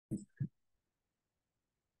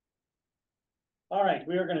All right,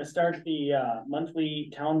 we are going to start the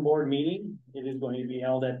monthly town board meeting. It is going to be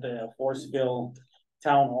held at the Forestville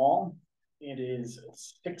Town Hall. It is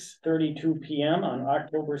 6:32 p.m. on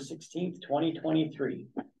October 16th, 2023.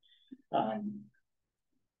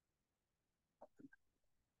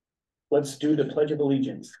 Let's do the Pledge of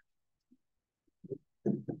Allegiance.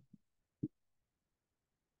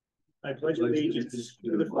 I pledge allegiance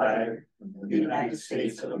to the flag of the United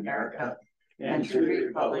States of America and to the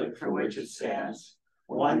republic for which it stands,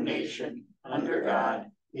 one nation, under God,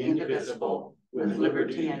 indivisible, with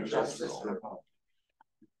liberty and justice for all.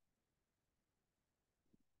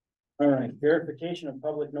 All right, verification of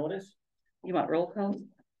public notice. You want roll call?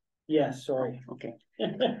 Yes, sorry. Okay.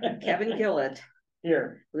 Kevin Gillett.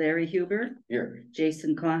 Here. Larry Huber. Here.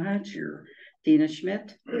 Jason Klahach. Here. Dina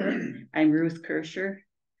Schmidt. I'm Ruth Kirscher.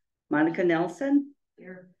 Monica Nelson.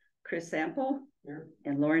 Here. Chris Sample. Here.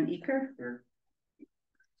 And Lauren Eaker. Here.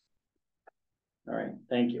 All right,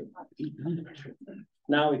 thank you.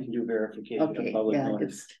 Now we can do verification of public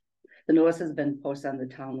notice. The notice has been posted on the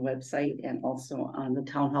town website and also on the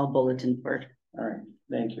town hall bulletin board. All right,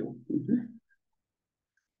 thank you.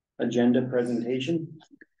 Agenda presentation.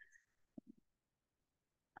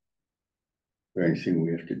 Anything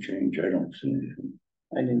we have to change? I don't see anything.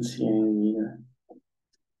 I didn't see anything either.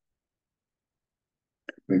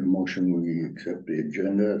 Make a motion, we accept the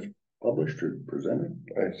agenda as published or presented.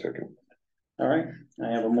 I second. All right, I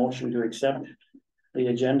have a motion to accept the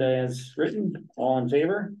agenda as written. All in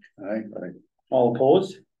favor? Aye. All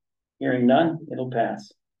opposed? Hearing none, it'll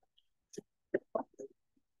pass.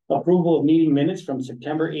 Approval of meeting minutes from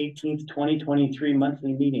September 18th, 2023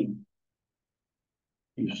 monthly meeting.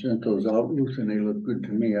 You sent those out, Ruth, and they look good to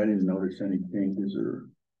me. I didn't notice any changes or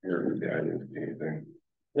errors. I didn't see anything.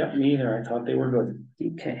 Yep, me either. I thought they were good.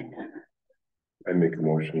 Okay. I make a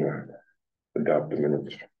motion to adopt the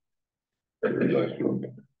minutes.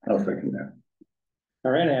 I'll second that. All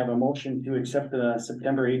right, I have a motion to accept the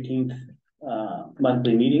September 18th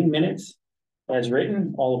monthly meeting minutes as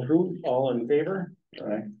written. All approved, all in favor?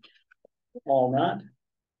 Aye. All not?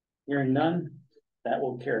 Hearing none, that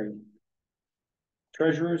will carry.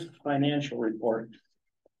 Treasurer's financial report.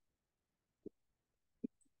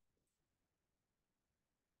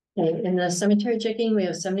 Okay, in the cemetery checking, we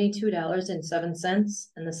have $72.07.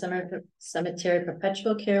 In the cemetery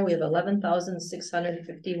perpetual care, we have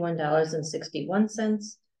 $11,651.61.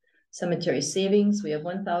 Cemetery savings, we have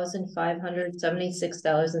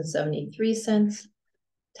 $1,576.73.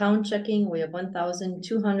 Town checking, we have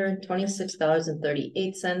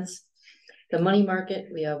 $1,226.38. The money market,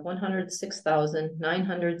 we have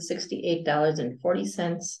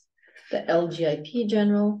 $106,968.40. The LGIP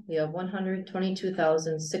general, we have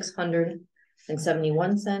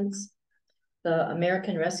 $122,671. The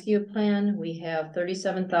American Rescue Plan, we have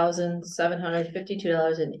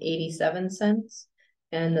 $37,752.87.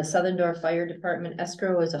 And the Southern Door Fire Department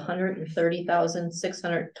escrow is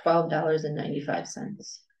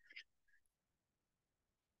 $130,612.95.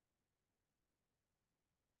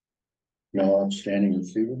 No outstanding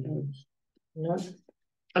receivables? No.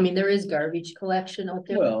 I mean, there is garbage collection out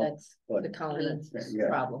there, Well, but that's the county's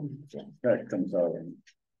problem. Yeah. That comes out in.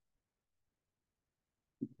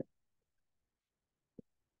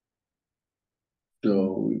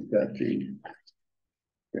 So we've got the.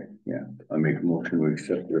 Okay, yeah, I make a motion to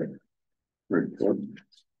accept the report.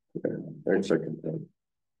 I second that.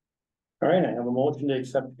 All right, I have a motion to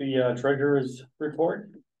accept the treasurer's report.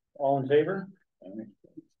 All in favor? Aye.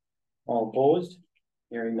 All opposed?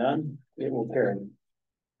 Hearing none, it will carry.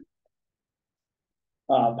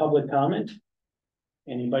 Public comment?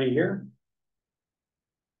 Anybody here?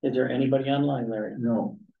 Is there anybody online, Larry?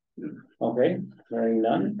 No. Okay, hearing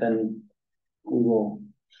none, then we will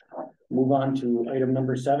move on to item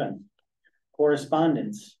number 7.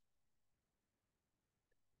 Correspondence.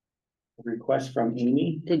 Request from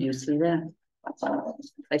Amy. Did you see that?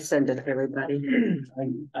 I sent it to everybody.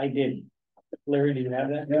 I did. Larry, did you have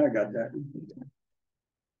that? Yeah, I got that.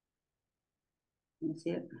 You see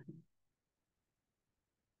it?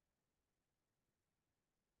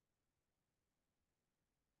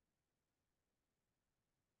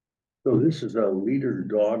 So this is a leader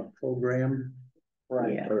dog program,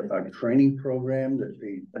 Right. Yeah. or a training program that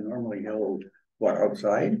they normally held, what,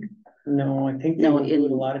 outside? No, I think they No, would do it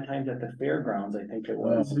in- a lot of times at the fairgrounds. I think it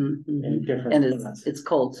was Mhm. in different. And spots. it's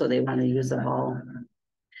cold, so they want to use a hall.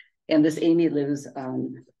 And this Amy lives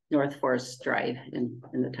on North Forest Drive in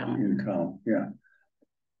the town. In town, yeah.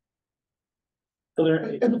 So there,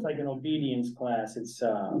 it's like an obedience class. It's,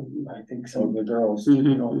 I think some of the girls, you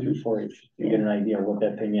know, through 4-H to get an idea of what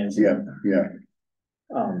that thing is. Yeah, yeah.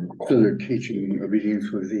 So they're teaching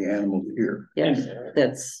obedience with the animals here. Yes,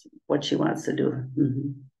 that's what she wants to do.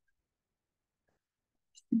 Mhm.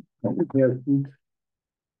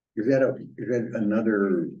 Is that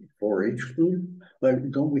another 4-H group? Like,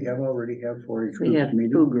 don't we already have 4-H We have groups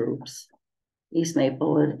meeting? 2 groups, East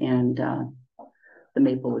Maplewood and the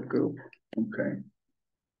Maplewood group. Okay,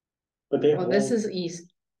 But they Well, this hold, is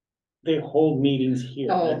East. they hold meetings here.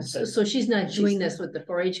 Oh, That's- so she's not doing this with the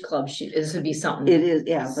 4-H club. This would be something. It is,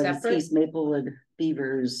 yeah, but it's Separate? East Maplewood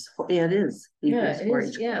Beavers. Yeah, it is. Yeah, Beavers it 4-H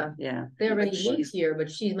is, club, yeah. Yeah. They already But work she's- here, but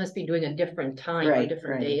she must be doing a different time, a Right,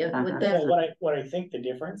 different right, day uh-huh. with Yeah, that. what I think the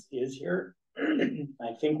difference is here,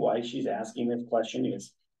 I think why she's asking this question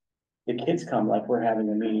is. The kids come like we're having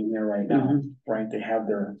a meeting here right now, Mhm. right? They have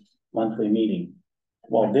their monthly meeting.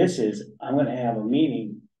 Well, this is, I'm gonna have a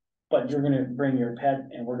meeting, but you're gonna bring your pet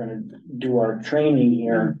and we're gonna do our training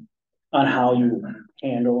here. On how you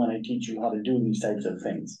handle and I teach you how to do these types of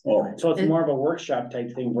things. oh, So it's And- more of a workshop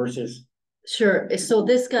type thing versus, Sure, so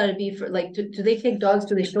this gotta be for, like, do they take dogs,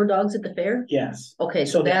 do they show dogs at the fair? yes. Okay,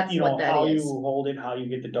 So so that, that's you know, what how that you is. hold it, how you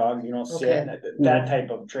get the dog, you know, sit, Okay. that type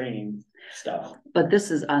of training stuff. But this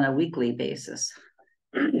is on a weekly basis.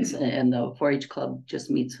 And the 4-H club just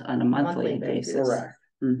meets on a monthly Monthly basis. basis. Correct.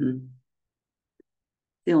 Mhm.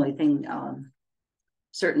 The only thing,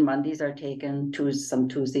 certain Mondays are taken, some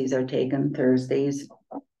Tuesdays are taken, Thursdays.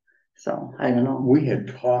 So I don't know. we had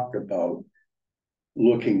talked about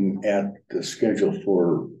looking at the schedule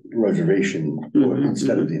for reservation Mhm,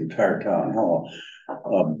 instead of the entire town hall.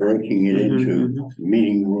 Breaking it Mhm, into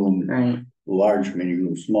meeting room, Right. large meeting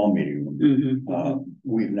room, small meeting room. Mhm.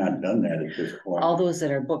 We've not done that at this point. All those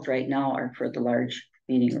that are booked right now are for the large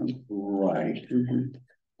meeting room. Right, Mhm,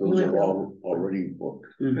 those are all already booked.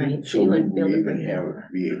 mhm. Right, So she we wouldn't be able to even bring them.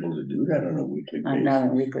 be able to do that on a weekly Not basis. on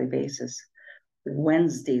a weekly basis.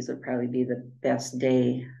 Wednesdays would probably be the best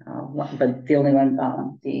day, but the only one,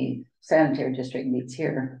 the sanitary district meets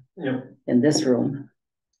here. Yep. In this room.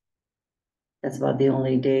 That's about the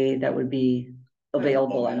only day that would be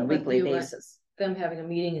available on a But weekly you want- basis. Them having a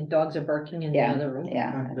meeting and dogs are barking in the Yeah, other room.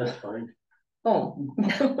 yeah. That's fine, Oh.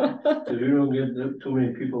 cause you don't get too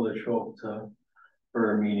many people that show up for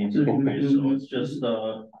our meetings, Mhm, okay, so mhm. it's just,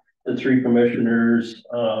 the 3 commissioners,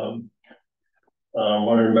 one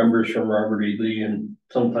of the members from Robert E. Lee, and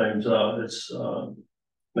sometimes, it's,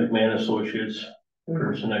 McMahon Associates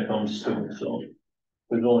person that comes too, so.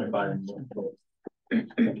 There's only 5.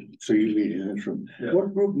 So you meet in this room. Yeah.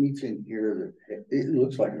 What group meets in here that, it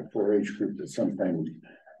looks like a 4-H group that sometimes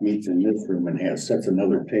meets in this room and sets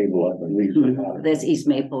another table up and leaves it out. That's East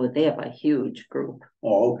Maplewood. They have a huge group.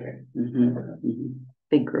 Oh, okay.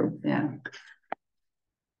 Big group, yeah.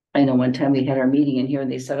 I know one time we had our meeting in here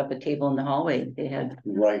and they set up a table in the hallway. They had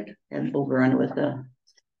Right. overrun with the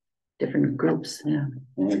different groups, yeah.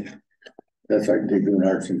 Right. That's like they're doing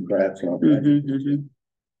arts and crafts and all that. Mhm, mhm.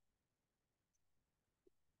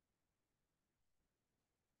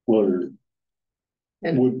 Well,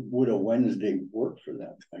 And- would a Wednesday work for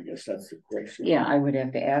them? I guess that's the question. Yeah, I would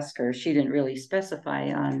have to ask her. She didn't really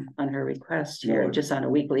specify on her request here, No. just on a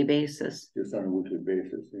weekly basis. Just on a weekly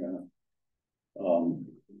basis, yeah.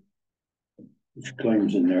 Which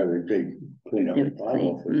claims in there that they clean up the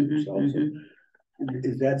problem for Mhm, themselves. mhm.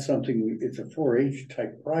 Is that something, it's a 4-H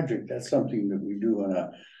type project, that's something that we do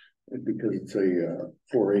because it's a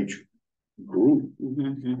 4-H group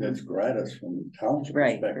Mhm, mhm. that's gratis from the town's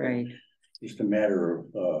Right, perspective. right. Just a matter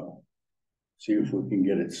of, see if we can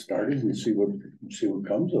get it started and see what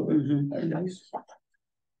comes of it. Mhm. I guess.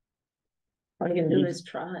 All you can do is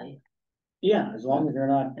try. Yeah, as long as they're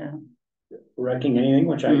not. Yeah. Wrecking anything,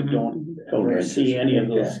 which I Mhm, don't Don't ever see any of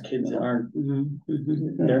those anticipate that, kids that no. aren't, Mhm,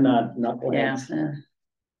 mhm. they're not Yeah, knuckleheads. yeah.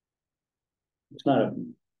 It's not a,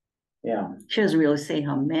 yeah, She doesn't really say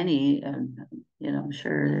how many, and, I'm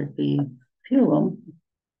sure there'd be a few of them.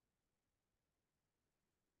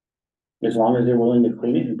 as long as they're willing to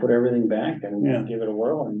clean it and put everything back and Yeah. give it a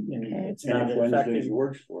whirl and Okay. it's And not if Wednesdays affecting.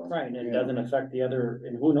 works for them. Right, and it Yeah. doesn't affect the other,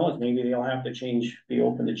 and who knows, maybe they'll have to be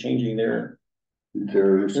open to changing their,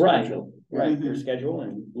 Their Right. schedule. their schedule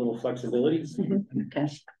and little flexibilities. Okay,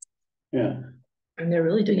 Yeah, And they're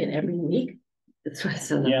really doing it every week. that's what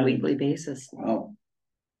it's on Yeah. a weekly basis wow.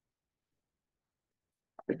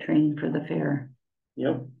 for training for the fair.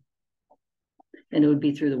 Yep, And it would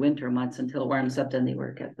be through the winter months until it warms up, then they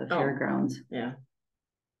work at the Oh. fairgrounds. Yeah.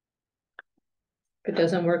 If it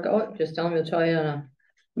doesn't work out, just tell me to try on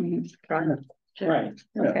Mhm. try. Sure. right,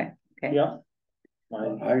 Okay, okay. yep.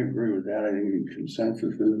 I agree with that. I think the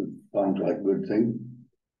consensus sounds like a good thing.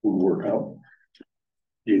 Would work out.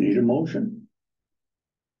 Do you need a motion?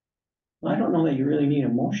 I don't know that you really need a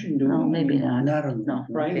motion, do we? No, maybe not. Not a. No.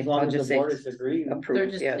 Right, as Okay, long I'll as just the say board is agreeing. They're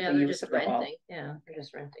Approve, just, yeah, yeah, the they're use just of the hall. renting, yeah, they're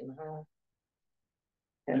just renting the hall.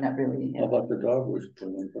 And not really. How about the dog was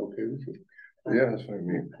okay with you? Yeah, that's what I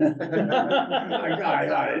mean. I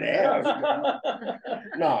thought I'd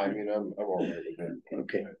ask. No, I mean, I'm all right with it.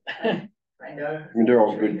 Okay. I mean, they're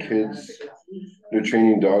all good kids. They're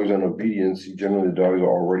training dogs on obedience. Generally, the dogs are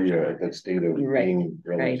already at that state of Right, being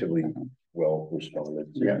right. relatively well responded.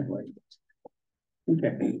 Yeah.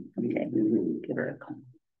 Okay. Okay, give her a call.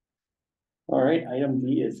 All right, item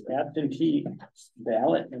B is absentee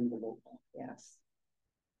ballot envelope. Yes.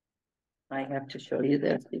 I have to show you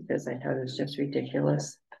this because I thought it was just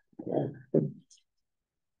ridiculous.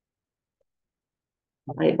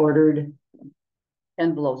 I ordered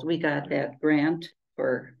envelopes. We got that grant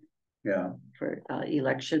for Yeah,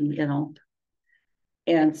 election, you know.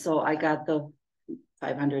 And so I got the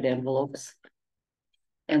 500 envelopes.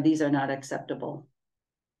 And these are not acceptable.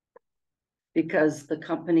 Because the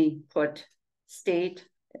company put state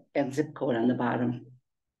and zip code on the bottom.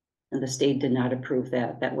 And the state did not approve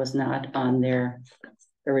that. That was not on their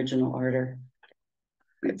original order.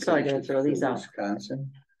 So I gotta throw these out.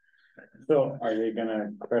 Wisconsin. So are they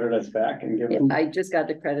gonna credit us back and give us? I just got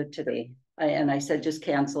the credit today. And I said, just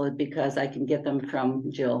cancel it because I can get them from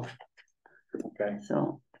Jill. Okay.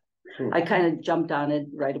 So I kind of jumped on it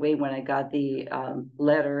right away when I got the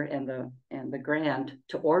letter and the grant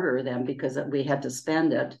to order them because we had to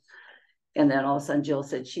spend it. And then all of a sudden Jill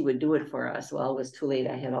said she would do it for us. Well, it was too late.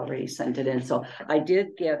 I had already sent it in. So I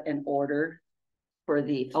did get an order for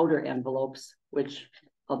the outer envelopes, which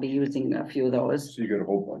I'll be using a few of those. So you got a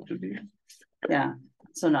whole bunch of these. Yeah.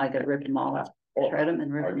 So now I gotta rip them all up, shred them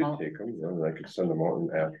and rip I them could all. take them, you know, and I could send them out and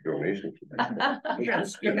ask for donations.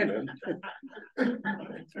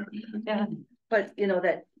 Yeah, but you know,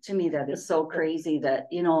 that, to me, that is so crazy that,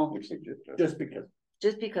 you know, Just because.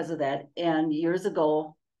 just because of that. And years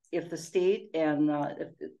ago, if the state and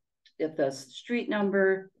if the street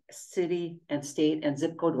number, city and state and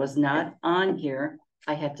zip code was not on here,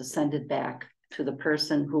 I had to send it back to the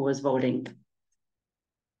person who was voting.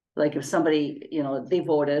 Like if somebody, you know, they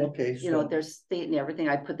voted, Okay, you know, so- their state and everything,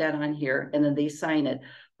 I put that on here and then they sign it.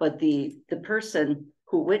 But the person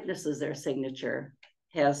who witnesses their signature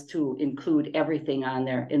has to include everything on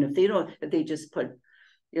there. And if they don't, if they just put,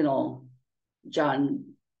 you know, John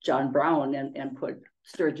Brown and put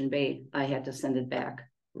Sturgeon Bay, I had to send it back.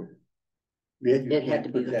 Yeah, you It had can't to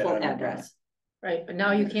be put the that full on the address. Right, but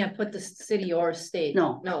now you can't put the city or state.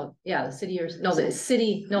 No. No, yeah, the city or, no, the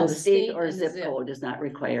city, no, The the state state or and the zip code is not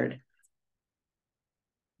required.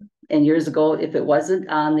 And years ago, if it wasn't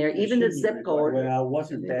on there, even the zip code, Well,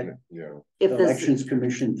 wasn't that Yeah. if the the, elections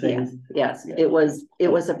commission thing? yes, Yeah. it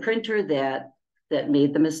was a printer that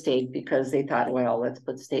made the mistake because they thought, well, let's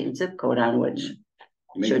put state and zip code on, which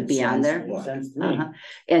should be on there. Makes sense to me. Uh-huh.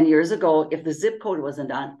 And years ago, if the zip code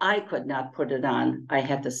wasn't on, I could not put it on. I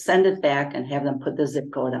had to send it back and have them put the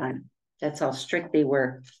zip code on. That's how strict they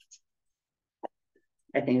were.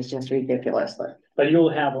 I think it's just ridiculous, but But you'll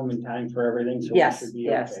have them in time for everything, so. we yes, should be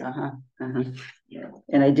yes, okay. Yeah.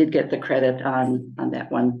 And I did get the credit on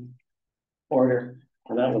that one order.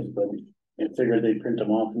 Well, that was good. I figured they'd print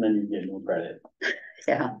them off and then you'd get no credit.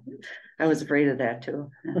 Yeah, I was afraid of that too.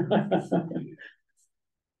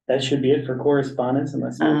 That should be it for correspondence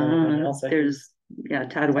unless there's anything else. There's, yeah,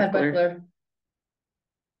 Todd Todd Weckler.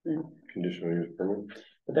 Weckler. Conditional use permit.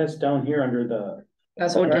 But that's down here under the.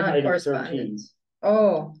 That's Oh, not item 13. correspondence.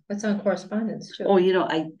 Oh, that's on correspondence too. Oh, you know,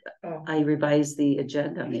 Oh. I revised the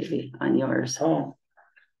agenda maybe on yours. Oh,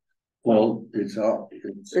 Well, it's all.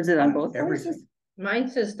 Is it on both everything? places? Mine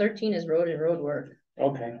says 13 is road and road work.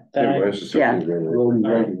 okay. Then Yeah, I- but it's just Yeah. something that- Road and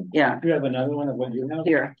road. Yeah, You have another one of what you have?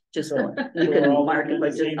 here, just, So, you so can we're all mark it, looking but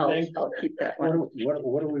at the just, same thing? I'll keep that What, one.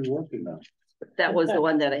 what are we working on? That was the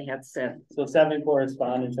one that I had sent. So 7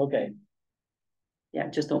 correspondence, okay. Yeah,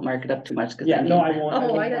 just don't mark it up too much. 'Cause Yeah, no, I mean- won't. Oh,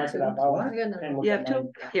 won't I got mark it two. up. I'll- I got another and one. look You at have two?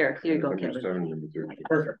 mine. Here you go, Number Kevin. 7, number 13.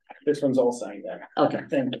 Perfect. This one's all signed then. Okay,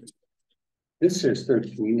 Thank you. This says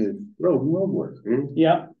 13 is road and road work.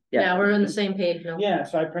 Yeah, Yeah, we're on the same page now. yeah,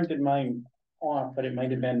 so I printed mine off, but it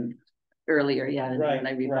might have been, earlier, yeah, and Right, then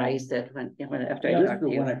I right. revised it after I This is talked the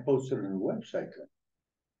to one you. I posted on the website.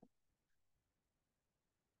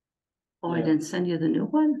 Oh, I didn't send you the new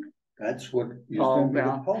one? That's what you Oh, sent me to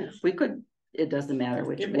well, post. We could, it doesn't matter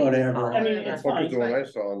which way. Whatever. I mean, Yeah. it's Well, fine. 'cause the one I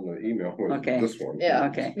saw on the email was Okay. this one. Yeah,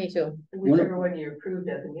 Okay. me too. Whichever one you approved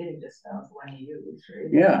at the meeting just now is the one you used, right?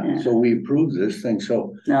 Yeah, so we approved this thing,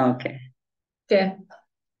 so, No, okay. Okay,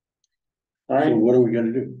 All so right, what are we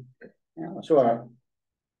gonna do? so,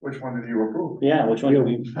 Which one did you approve? yeah, which one do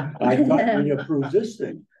we? I thought we approved this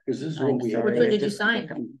thing. Cause this is I'm what we sorry. have. Which one did you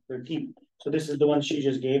sign? 13. So this is the one she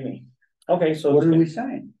just gave me. Okay, so. What it's did we good.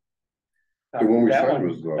 sign? The one we That signed one,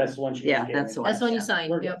 was the, That's the one she Yeah, just gave that's me. the one. That's when you signed,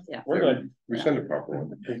 We're yep. good. We're good. we signed the proper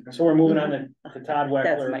one. So we're moving on to Todd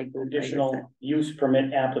That's Weckler, my- additional use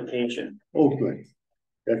permit application. Oh, good.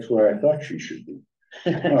 That's where I thought she should be.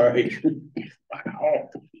 All right.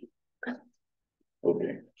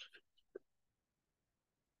 Okay.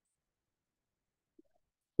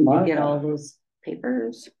 Did you get all those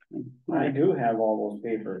papers? I do have all those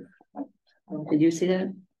papers. Did you see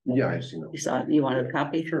that? Yeah, I see You saw, it? You wanted a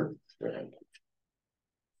copy? Sure.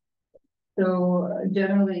 So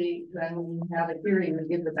generally, when we have a hearing, we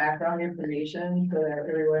give the background information so that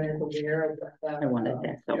everyone is aware of what I wanted the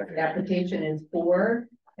that. So, application is for.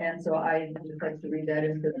 And so I just like to read that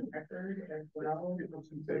into the record as well,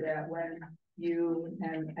 so that when you,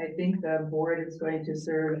 and I think the board is going to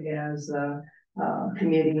serve as a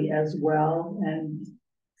committee as well and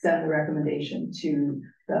send the recommendation to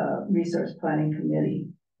the resource planning committee.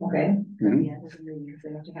 Okay. Mhm. Yeah,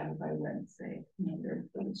 they have to have it by Wednesday.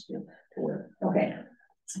 Okay.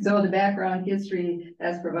 So the background history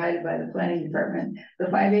as provided by the planning department, the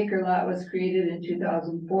 5-acre lot was created in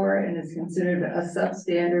 2004 and is considered a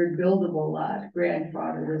substandard buildable lot.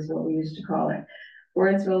 Grandfathered is what we used to call it.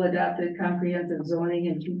 Forestville adopted comprehensive zoning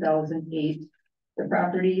in 2008. The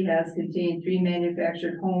property has contained 3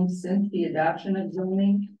 manufactured homes since the adoption of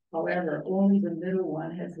zoning. However, only the middle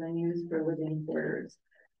one has been used for living quarters.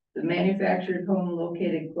 The manufactured home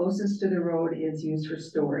located closest to the road is used for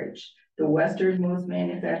storage. The westernmost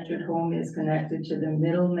manufactured home is connected to the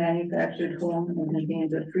middle manufactured home and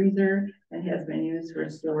contains a freezer and has been used for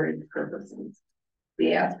storage purposes.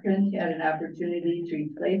 The applicant had an opportunity to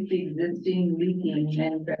replace the existing leaking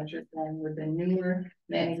manufactured home with a newer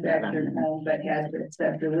manufactured home, but had to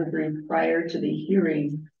accept delivery prior to the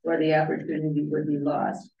hearing where the opportunity would be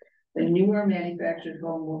lost. The newer manufactured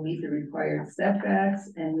home will meet the required setbacks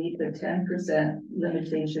and meet the 10%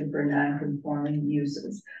 limitation for non-conforming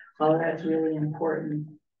uses. All that's really important,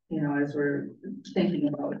 you know, as we're thinking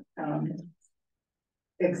about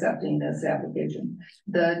accepting this application.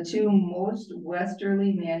 The 2 most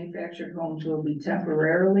westerly manufactured homes will be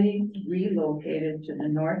temporarily relocated to the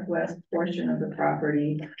northwest portion of the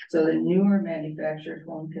property. So the newer manufactured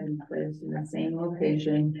home can be placed in the same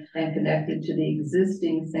location and connected to the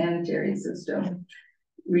existing sanitary system.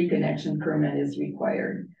 Reconnection permit is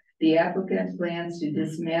required. The applicant plans to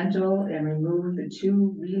dismantle and remove the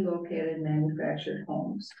 2 relocated manufactured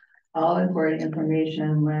homes. All important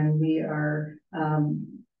information when we are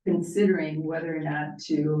considering whether or not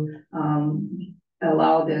to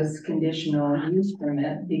allow this conditional use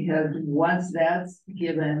permit, because once that's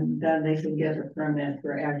given, then they can get a permit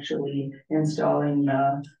for actually installing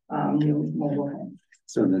the new mobile home.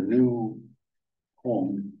 So the new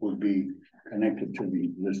home would be connected to the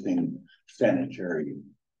existing sanitary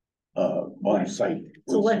on site.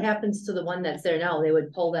 So what happens to the one that's there now? They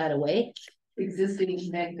would pull that away? Existing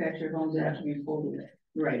manufactured homes have to be pulled in.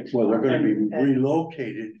 Right. Well, they're gonna be And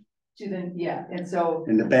relocated to the, yeah, and so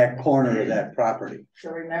in the back corner of that property.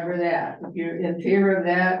 So remember that, if you're in favor of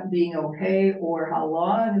that being okay, or how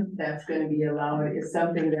long that's gonna be allowed, is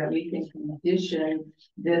something that we can condition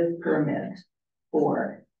this permit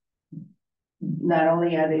for. Not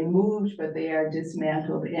only are they moved, but they are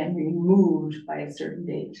dismantled and removed by a certain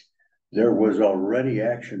date. There was already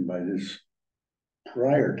action by this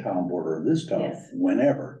prior town board or this town, Yes.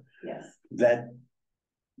 whenever, Yes, that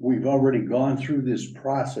we've already gone through this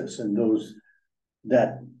process and those,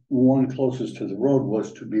 that one closest to the road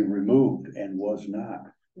was to be removed and was not.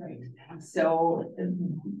 right. So,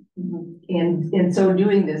 in so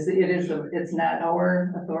doing this, it's not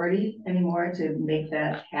our authority anymore to make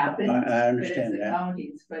that happen. I But it's understand the that.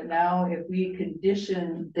 counties, but now if we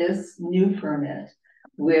condition this new permit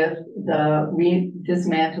with the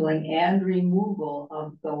dismantling and removal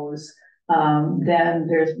of those, then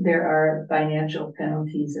there are financial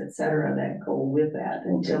penalties, et cetera, that go with that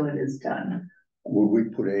until it is done. Would we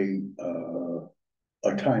put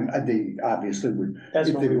a time, they obviously would, That's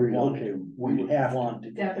if what they we would want relocate, to, we'd have to, want to.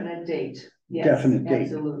 do. Definite date. Yes, Definite date.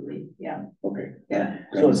 Absolutely, yeah, okay. yeah.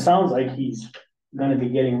 So it sounds like he's gonna be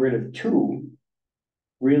getting rid of 2,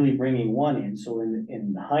 really bringing 1 in, so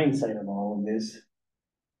in hindsight of all of this.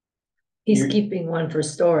 He's You're- keeping one for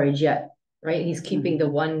storage yet, right? He's keeping the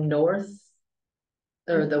one north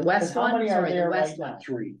or the west How one, many are sorry, the there west right one. now?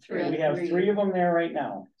 Three. We have 3 of them there right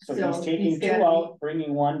now, so So he's taking he's 2 got- out,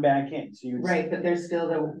 bringing 1 back in, so you. Right, but there's still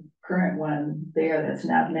the current one there that's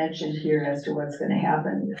not mentioned here as to what's gonna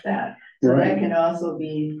happen with that. So that Right. can also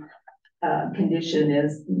be conditioned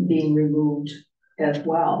as being removed as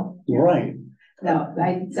well. Right, Now,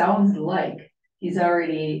 it sounds like he's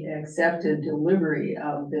already accepted delivery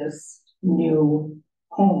of this new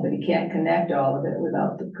home, but he can't connect all of it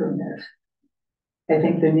without the permit. I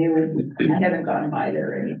think the new, I haven't gone by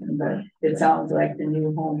there or anything, but it sounds like the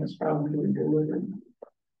new home is probably delivered.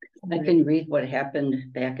 I can read what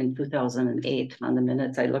happened back in 2008 on the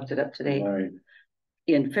minutes. I looked it up today. Right.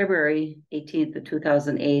 In February 18th of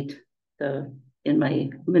 2008, in my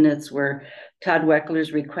minutes were Todd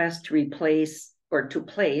Weckler's request to replace or to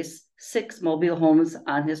place 6 mobile homes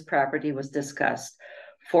on his property was discussed.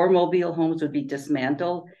 4 mobile homes would be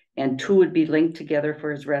dismantled and 2 would be linked together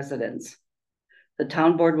for his residence. The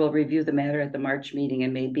town board will review the matter at the March meeting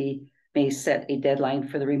and may set a deadline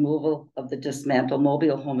for the removal of the dismantled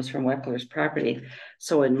mobile homes from Weckler's property.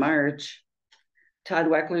 So in March, Todd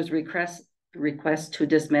Weckler's request to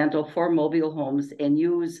dismantle 4 mobile homes and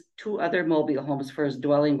use 2 other mobile homes for his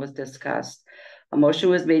dwelling was discussed. A motion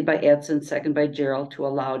was made by Edson, second by Gerald, to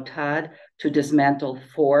allow Todd to dismantle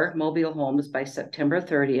 4 mobile homes by September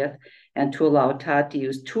 30th and to allow Todd to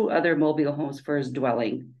use 2 other mobile homes for his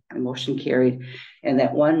dwelling. The motion carried, and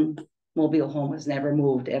that 1 mobile home was never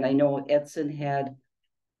moved. And I know Edson had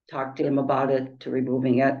talked to him about it, to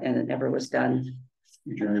removing it, and it never was done.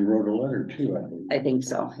 Jerry wrote a letter too, I think. I think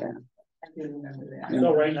so, yeah. I do remember that.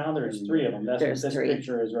 So right now there's 3 of them. That's what There's this 3.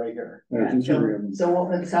 picture is right here. There's So, three of them.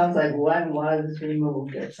 so it sounds like one was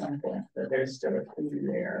removed at some point, but there's still a few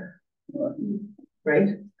there, right?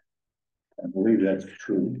 I believe that's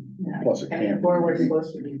true. Yeah. Plus a And camper. 4 were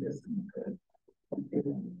supposed to be this.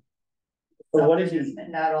 So what is it?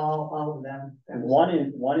 Not all of them.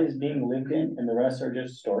 One is being lived in and the rest are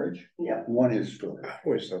just storage? Yeah. One is storage. I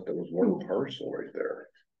always thought there was one parcel right there.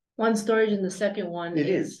 One storage and the second one It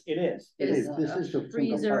is. It is. It is. Is This a is the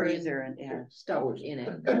freezer and Freezer and, yeah. stuff in it.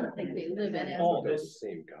 I think they live in it. Oh, That's the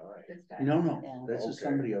same guy. No, no, Yeah. this is Okay.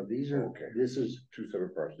 somebody else. These are, Okay. this is, 2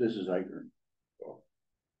 separate parcels. this is Iker.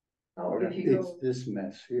 Oh, if you It's go, this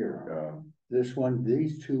mess here. Uh, This one,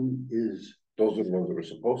 these 2 is, those are the ones that were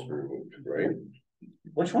supposed to be removed, right?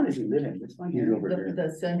 Which one is he living? This one he's here? over here.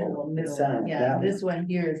 the central middle center, one, yeah, that this one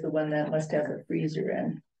here is the one that must have the freezer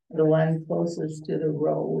in. The one closest to the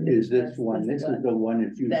road. Is this That's one, this is the one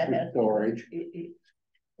that's used That for has. storage,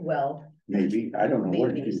 Well, maybe, I don't know what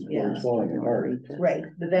it Maybe, is, yeah. it's falling apart. right,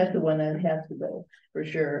 but that's the one that has to go, for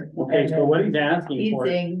sure. Okay, And so then what he's asking He's for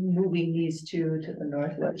saying moving these 2 to the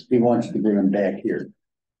northwest, He wants to bring them back here.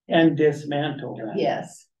 and dismantle them.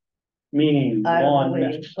 yes. Meaning I don't know, one.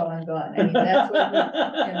 wait, it's gone, I mean, that's what,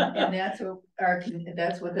 and that's what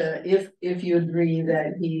that's what if you agree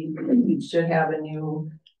that he should have a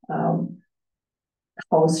new,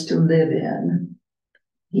 house to live in.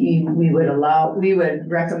 We would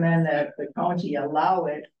recommend that the county allow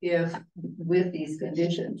it if, with these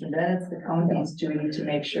conditions, and then it's the county's duty to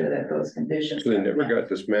make sure that those conditions. So they are never met. got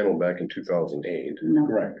dismantled back in 2008. No.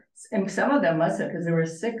 Correct. And some of them must have, because there were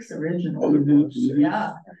 6 Oh, original. there was six.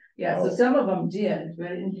 Yeah, so some of them did, but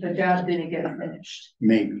the job didn't get finished.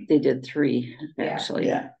 Maybe. They did 3, Yeah. actually.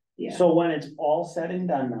 Yeah. Yeah. So when it's all said and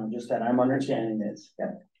done now, just that I'm understanding this,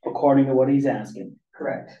 according to what he's asking,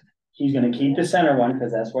 Correct. he's gonna keep the center one,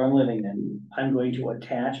 because that's where I'm living in. I'm going to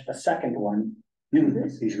attach a second one.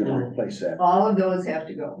 He's gonna replace that. All of those have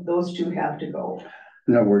to go. Those 2 have to go.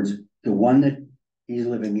 In other words, the one that he's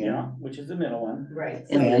living in Yeah, which is the middle one. Right.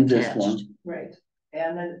 and this attached. one, Right.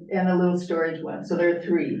 And the little storage one. So there are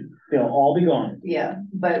 3. They'll all be gone. Yeah,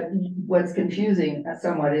 but what's confusing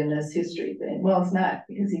somewhat in this history thing, well, it's not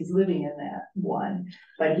because he's living in that one,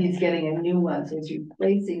 but he's getting a new one, so he's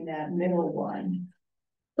replacing that middle one.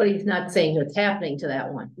 But he's not saying what's happening to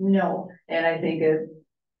that one. No, and I think it,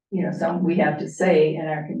 we have to say in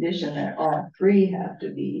our condition that all 3 have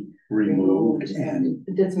to be removed and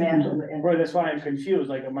dismantled and. Right, that's why I'm confused,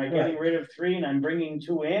 like, am I getting rid of 3 and I'm bringing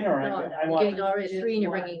 2 in, or No, I you're want? getting already 3 and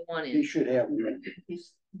you're bringing 1 he in. should have one.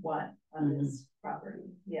 He's one on this property,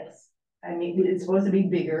 yes. I mean, it's supposed to be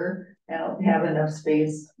bigger and have enough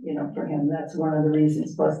space, for him. That's one of the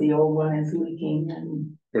reasons, plus the old one is leaking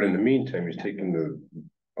and. But in the meantime, he's taking the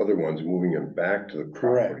other ones, and moving them back to the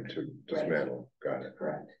property Correct. to dismantle. Got it.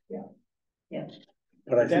 Correct, yeah.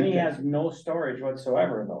 But I Then think he that- has no storage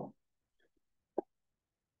whatsoever, though.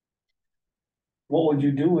 What would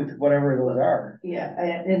you do with whatever those are? Yeah,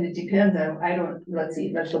 and it depends on, let's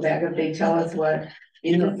see, let's go back, if they tell us what.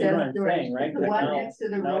 You know It says what I'm saying, right? The one next to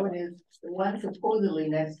the road is, the one supposedly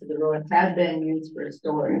next to the road had been used for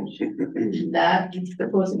storage. That is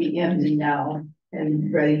supposed to be empty now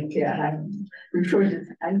and ready, I'm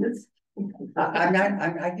just. I'm not, I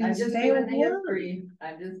I'm didn't just say a giving the word. history,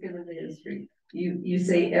 I'm just giving the history. You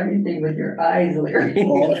say everything with your eyes, Larry.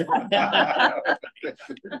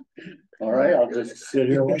 All right, I'll just sit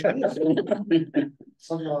here.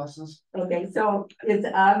 Sunglasses. Okay, so it's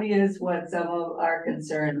obvious what some of our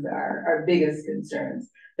concerns are, our biggest concerns.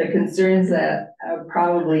 The concerns that are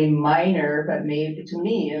probably minor, but maybe to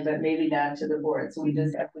me, but maybe not to the board. So we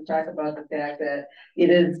just have to talk about the fact that it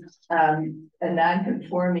is a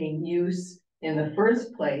non-conforming use in the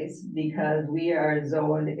first place because we are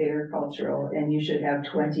zoned agricultural and you should have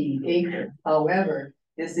 20 acres. However,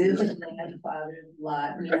 this is a grandfathered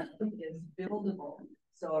lot, meaning it is buildable.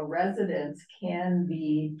 So a residence can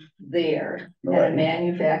be there and a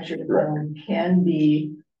manufactured home can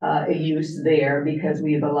be a use there because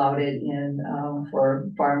we've allowed it in for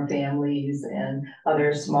farm families and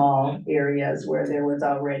other small areas where there was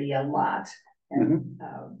already a lot and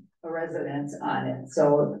a residence on it.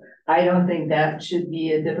 So I don't think that should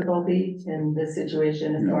be a difficulty in this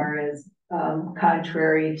situation as far as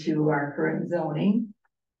contrary to our current zoning.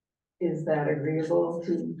 Is that agreeable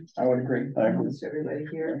to? I would agree. Almost everybody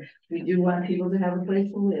here. We do want people to have a place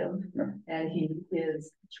to live. And he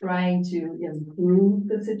is trying to improve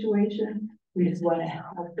the situation. We just want to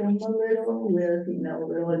help them a little with, you know, a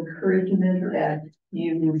little encouragement that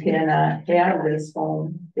you cannot have this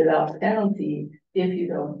home without penalty if you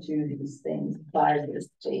don't do these things by this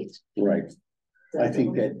date. Right. I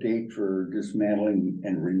think that date for dismantling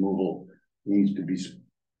and removal needs to be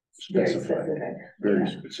specified. Very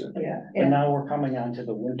specific. Yeah, And and, now we're coming on to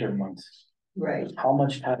the winter months. right. How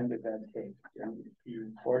much time did that take?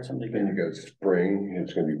 You force them to Then you get. got spring,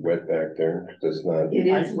 it's gonna be wet back there, that's not. It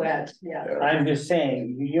is wet, yeah. I'm just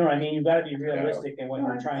saying, you know what I mean? You gotta be realistic in what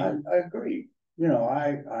you're trying. I agree. You know,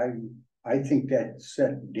 I think that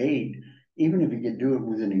set date, even if you could do it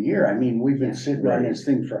within a year, I mean, we've been sitting on this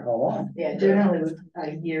thing for how long? Yeah, generally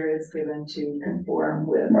a year is given to conform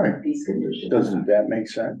with Right. these conditions. Doesn't that make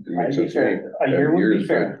sense? It makes I'd be sense to fair. me. A year would be Year's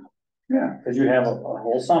fair, Yeah, cause you'd have a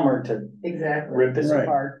whole summer to Exactly. rip this Right.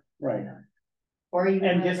 apart. right. Or even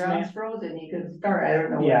And when the ground's disman- frozen, you can start, I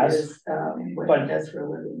don't know what it Yes, is, what but it does for a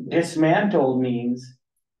living. Dismantled means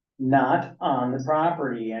not on the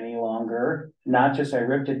property any longer, not just I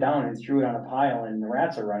ripped it down and threw it on a pile and the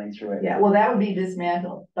rats are running through it. Yeah, well, that would be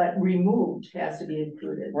dismantled, but removed has to be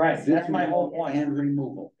included. Right, that's my whole point. And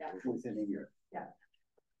removal Yeah. within a year. Yeah.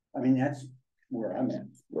 I mean, that's where I'm at.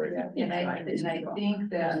 Right. Yeah, and I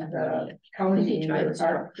think that, county or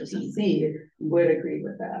RCC would agree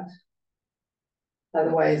with that.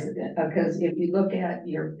 Otherwise, because if you look at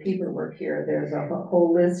your paperwork here, there's a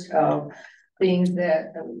whole list of things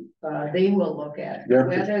that they will look at. Their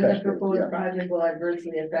Whether the perspective, proposed yeah. project will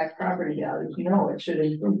adversely affect property values, no, it should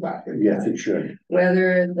improve property. Yes, values. it should.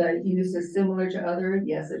 Whether the use is similar to other,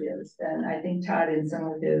 yes, it is. And I think Todd in some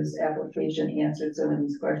of his application answered some of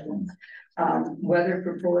these questions. Whether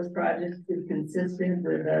proposed project is consistent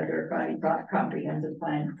with the defined comprehensive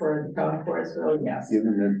plan for the town of Forestville, yes.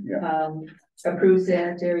 Given the, yeah, Approved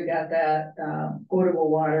sanitary, got that,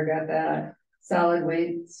 potable water, got that, solid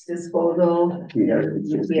waste disposal. He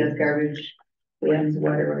has- He has garbage, bins,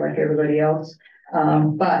 whatever, like everybody else.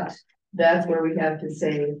 But that's where we have to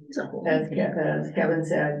say, as Kevin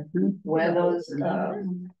said, when those,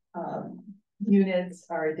 units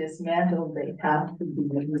are dismantled, they have to be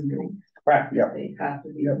removed. Correct. yeah, They have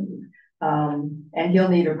to be removed. And you'll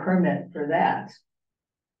need a permit for that.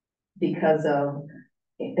 Because of,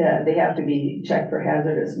 they have to be checked for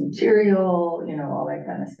hazardous material, you know, all that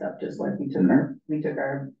kind of stuff, just like we took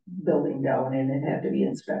our building down and it had to be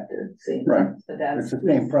inspected, same. Right. But that's. it's the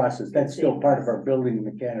same process. That's still part of our building and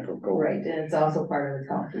mechanical code. Right, and it's also part of the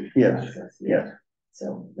county. Yes, process, yes.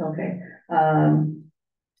 So, okay,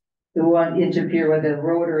 we won't interfere with the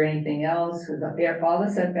road or anything else, because all the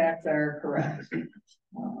setbacks are correct.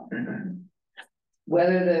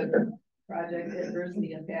 Whether the project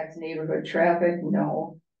adversely impacts neighborhood traffic,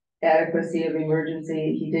 no. Adequacy of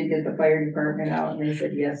emergency, he did get the fire department out and they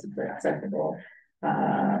said, yes, it's acceptable.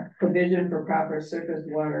 Provision for proper surface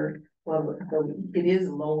water, well, it is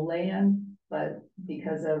lowland, but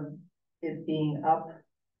because of it being up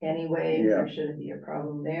anyway, there shouldn't be a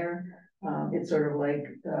problem there. It's sort of like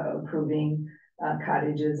approving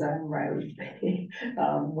cottages on Riley Bay,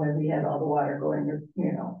 when we had all the water going,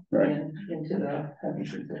 you know, into the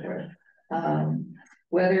heavens and so forth.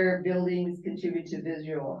 Whether buildings contribute to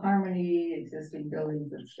visual harmony, existing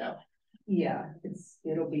buildings and stuff. Yeah,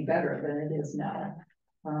 it'll be better than it is now.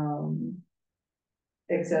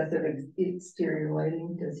 Excessive exterior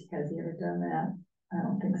lighting, has he ever done that? I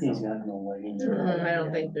don't think so. He's got no lighting. I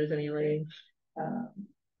don't think there's any lighting.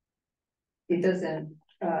 It doesn't,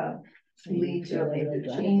 lead to a major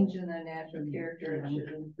change in the natural character, it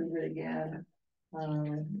should improve it again.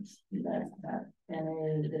 That's not,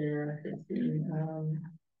 and there,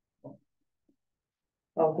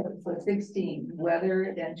 Okay, so 16, whether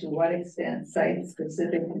and to what extent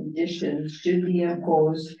site-specific conditions should be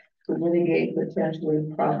imposed to mitigate potentially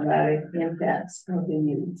problematic impacts of the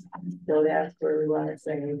use. So that's where we want to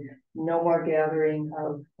say, no more gathering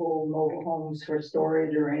of full mobile homes for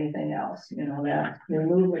storage or anything else, you know, that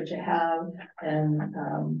remove what you have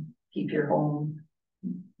and, keep your home,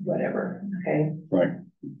 whatever, okay? Right.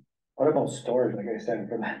 What about storage, like I said,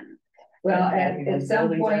 for that? Well, at some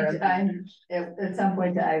Buildings point, are- at some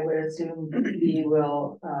point, I would assume he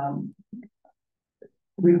will,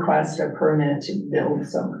 request a permit to build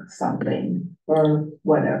something or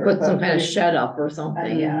whatever. Put some but- kind of shed up or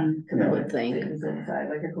something. Yeah. I would think. Things inside,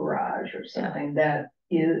 like a garage or something that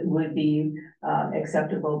it would be,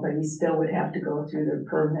 acceptable, but he still would have to go through the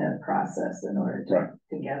permit process in order Right.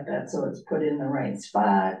 to get that, so it's put in the right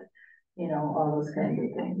spot, you know, all those kinds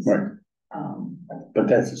of things. Right. Um, But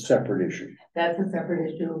that's a separate issue. that's a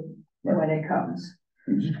separate issue when it comes.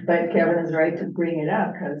 Mhm. But Kevin is right to bring it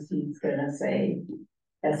up, because he's gonna say,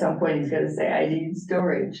 at some point, he's gonna say, I need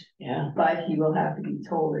storage. Yeah. But he will have to be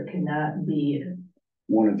told it cannot be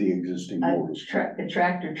One of the existing a rules. a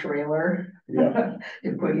tractor trailer Yeah.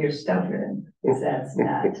 to put your stuff in, because that's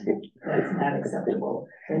not acceptable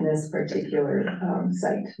in this particular,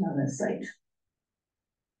 site, on this site.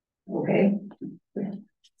 Okay?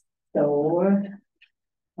 So,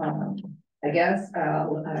 I guess,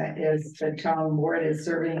 as the town board is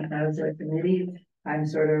serving as a committee, I'm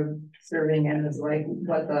sort of serving as like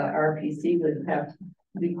what the RPC would have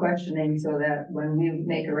to be questioning, so that when we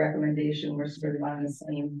make a recommendation, we're sort of on the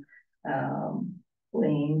same,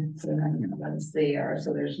 lane, so once they are,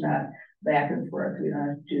 so there's not back and forth, we don't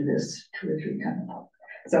have to do this 2 or 3 times.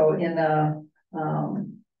 So in the,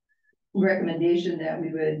 recommendation that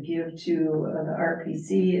we would give to the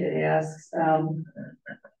RPC, it asks,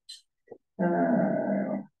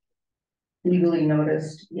 legally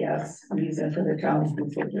noticed, yes, reason for the town's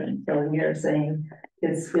decision. So we are saying it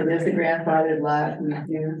is a grandfathered lot. We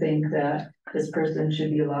do think that this person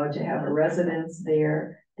should be allowed to have a residence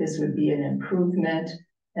there. This would be an improvement.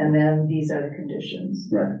 And then these are the conditions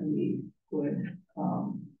that we would,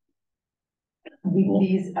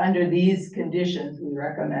 under these conditions, we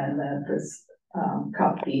recommend that this,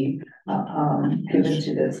 cup be, given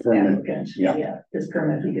to this applicant. Yeah. This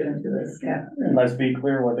permit be given to this, yeah. And let's be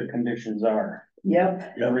clear what the conditions are.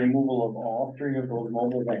 Yep, The removal of all 3 of those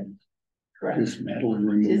mobile homes. correct. Dismantle and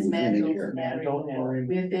remove. Dismantle and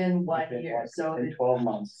remove within 1 year, so, In 12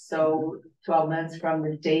 months. so 12 months from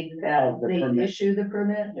the date that Of the they permit. issue the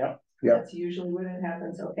permit? Yep. Yep. That's usually when it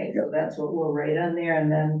happens, okay, so that's what we'll write on there, and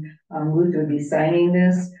then, Ruth would be signing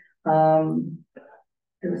this,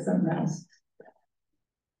 there was something else.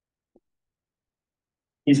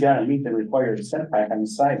 He's gotta meet the required setback on the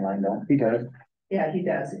sideline, though. He does. Yeah, he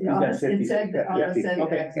does. He's got 50 It said, yeah, all the 50,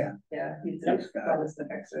 setbacks, yeah. yeah, he's, Yes, got it. all the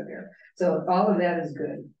setbacks are there. So all of that is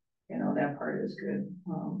good, you know, that part is good.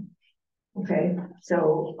 Okay,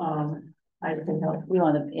 so, I can help, We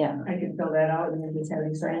want to, yeah. I can fill that out and then just have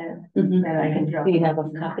you sign it, Mhm. and I can drop. Do you it have a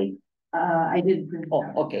off. copy? I did. print it Oh,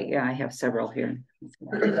 out. okay, yeah, I have several here.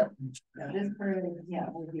 Now, this part, yeah.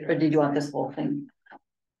 we'll be- Or did you want this whole thing?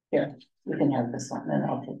 Here, you can have this one, then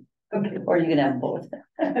I'll take, Okay. or you can have both.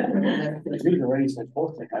 These already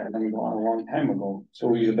supposed to have been gone a long time ago, so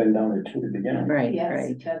we'd have been down to 2 to begin with. Right, Yes,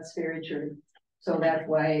 right. that's very true. So that's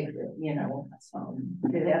why, you know,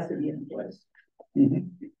 it has to be in place. Mhm.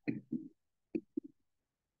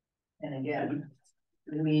 And again,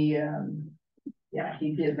 we, yeah,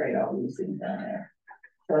 he did write all these things down there.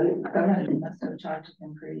 So someone must have talked to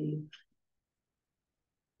him pretty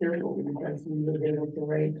carefully, because he was able to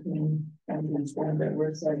write and understand that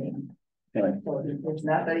we're studying. Right. So it's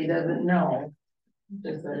not that he doesn't know,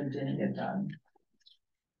 just that it didn't get done.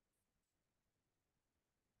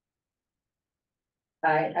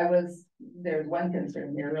 There's one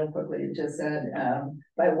concern here real quickly, it just said,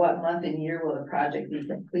 by what month and year will the project be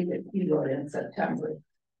completed? He wrote in September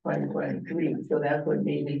 2023, so that would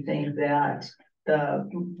make me think that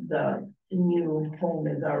the new home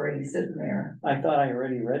is already sitting there. I thought I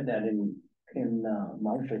already read that in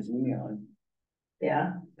Marcia's email,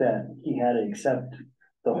 Yeah, that he had to accept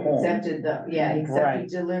the home. accepted Right. accepted But I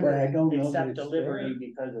delivery, don't know that Accept it's delivery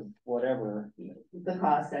because of whatever, the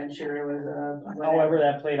cost, I'm sure was however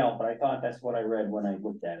that played out, but I thought that's what I read when I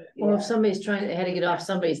looked at it. Well, if somebody's trying, they had to get off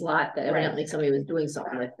somebody's lot, that Right. evidently somebody was doing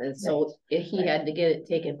something with it, so he had to get it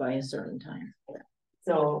taken by a certain time.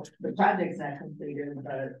 So the project's not completed,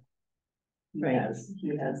 but he Right. has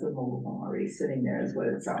the mobile home already sitting there, is what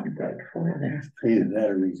it sounds like. Over there. Either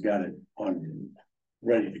that or he's got it on,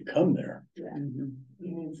 ready to come there, Yeah, Mhm.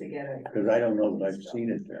 he needs to get it. because I don't know that I've seen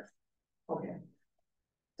it there. Okay.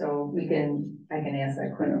 So I can ask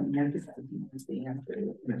that question.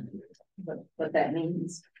 What that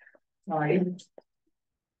means. Right.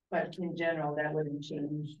 But in general, that wouldn't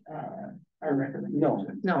change, our recommendation. No,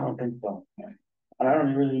 I don't think so. And I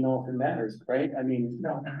don't really know if it matters, right? I mean,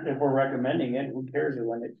 No. if we're recommending it, who cares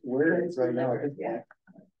where it's right now?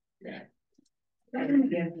 Yeah. And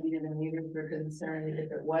again, we didn't even were concerned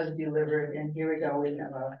if it was delivered, and here we go, we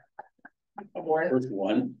have a fourth. First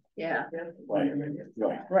one, Yeah.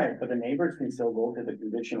 Right, but the neighbors can still go to the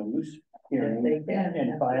conditional use hearing They can.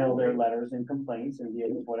 and file their letters and complaints and deal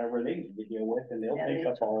with whatever they need to deal with, and they'll take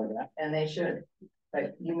up all of that. And they should,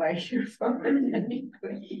 but you might hear from it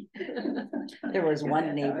anyway. There was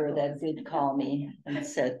one neighbor that did call me and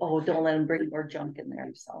said, oh, don't let him bring more junk in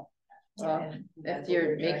there, so. Well, if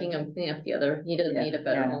you're making them clean up together, he doesn't need a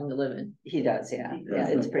better home to live in. He does, yeah, yeah, there's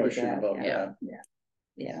it's no pretty question bad, about yeah, that.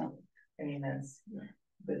 yeah. I mean, that's,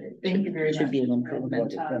 but thank you very It much. should be an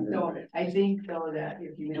improvement. So I think though that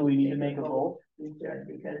if you. Do we need to make a vote? We should,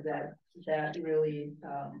 because that really,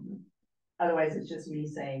 otherwise it's just me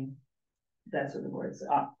saying, that's what the board said.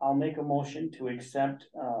 I'll make a motion to accept,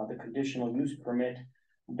 the conditional use permit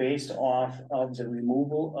based off of the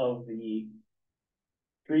removal of the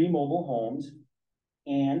 3 mobile homes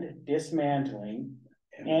and dismantling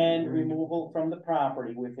and removal from the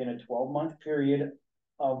property within a 12-month period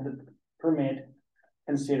of the permit,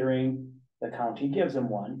 considering the county gives them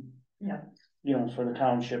one. Yeah. You know, for the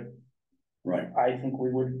township, Right, I think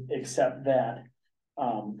we would accept that.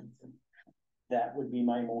 That would be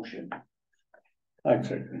my motion. I'd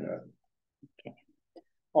second that.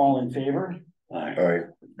 All in favor? Aye. All right,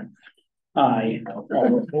 Aye.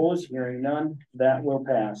 All opposed, hearing none, that will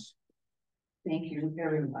pass. Thank you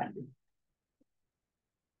very much.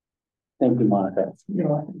 Thank you, Monica. You're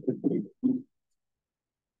welcome.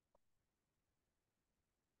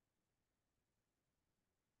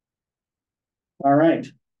 All right,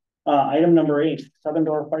 item number 8, Southern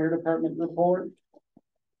Door Fire Department report.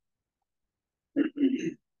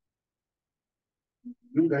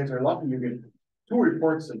 You guys are lucky you get 2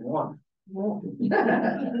 reports in one.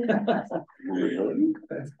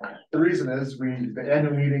 The reason is the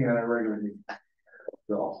annual meeting and our regular meeting.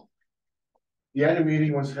 So. The annual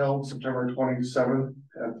meeting was held September 27th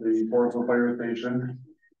at the Forestville Fire Station.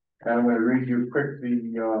 And I'm gonna read you quick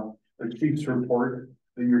the chief's report,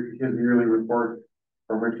 his yearly report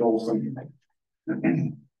from Rick Olson.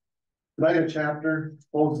 Tonight a chapter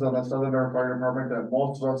closes on the Southern Door Fire Department that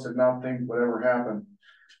most of us did not think would ever happen.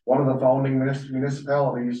 One of the founding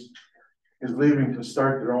municipalities is leaving to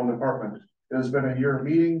start their own department. It has been a year of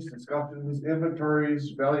meetings, discussions,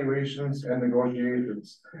 inventories, valuations, and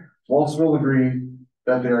negotiations. Most will agree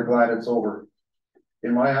that they are glad it's over.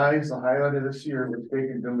 In my eyes, the highlight of this year was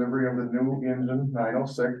taking delivery of the new engine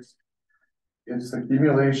 906. It's the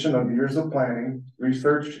accumulation of years of planning,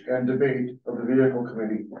 research, and debate of the vehicle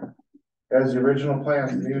committee. As the original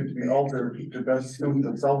plans needed to be altered to best suit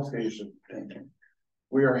the South Station.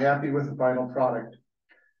 We are happy with the final product.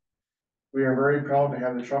 We are very proud to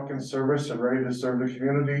have the truck in service and ready to serve the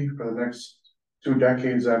community for the next 2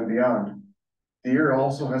 decades and beyond. The year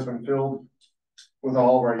also has been filled with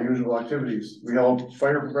all of our usual activities. We held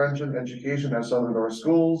fire prevention education at Southern Door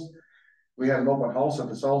schools. We had an open house at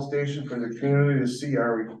the South Station for the community to see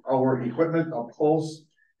our equipment up close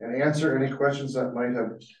and answer any questions that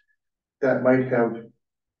might have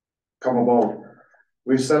come about.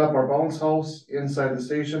 We set up our bounce house inside the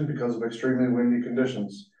station because of extremely windy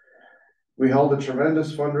conditions. We held a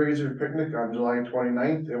tremendous fundraiser picnic on July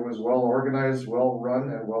 29th. It was well organized, well run,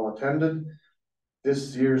 and well attended.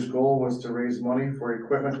 This year's goal was to raise money for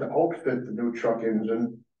equipment to outfit the new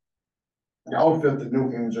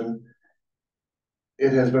engine.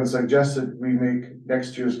 It has been suggested we make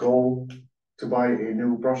next year's goal to buy a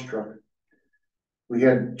new brush truck. We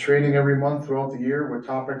had training every month throughout the year with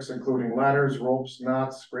topics including ladders, ropes,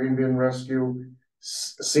 knots, grain bin rescue,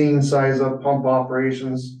 scene size up, pump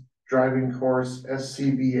operations, driving course,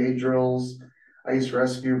 SCBA drills, ice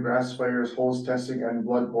rescue, grass fires, hose testing, and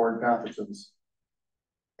bloodborne pathogens.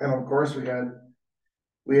 And of course,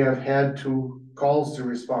 we have had 2 calls to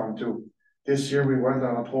respond to. This year we went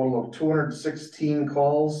on a total of 216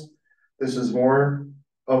 calls. This is more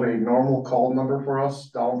of a normal call number for us,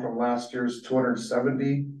 down from last year's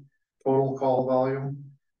 270 total call volume.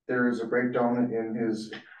 There is a breakdown in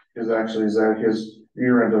his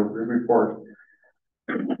year-end report.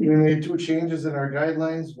 We made 2 changes in our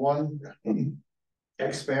guidelines. One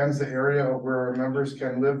expands the area of where our members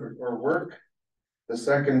can live or work. The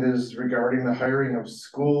second is regarding the hiring of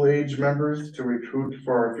school-age members to recruit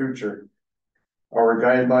for our future. Our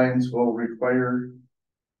guidelines will require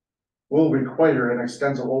will require an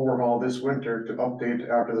extensive overhaul this winter to update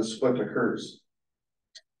after the split occurs.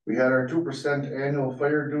 We had our 2% annual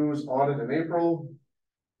fire dues audit in April.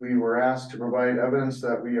 We were asked to provide evidence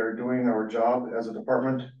that we are doing our job as a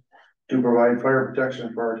department to provide fire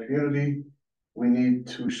protection for our community. We need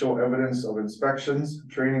to show evidence of inspections,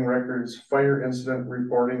 training records, fire incident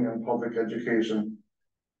reporting, and public education.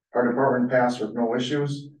 Our department passed with no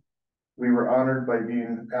issues. We were honored by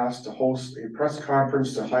being asked to host a press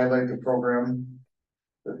conference to highlight the program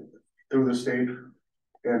through the state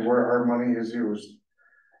and where our money is used.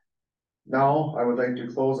 Now, I would like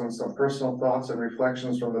to close on some personal thoughts and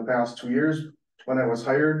reflections from the past 2 years. When I was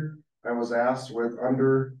hired, I was asked with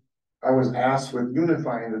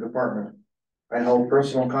unifying the department. I held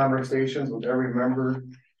personal conversations with every member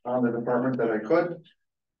on the department that I could.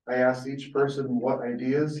 I asked each person what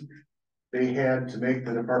ideas they had to make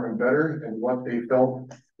the department better and what they felt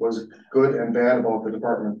was good and bad about the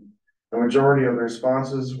department. The majority of the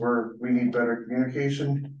responses were, we need better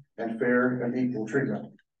communication and fair and equal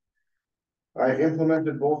treatment. I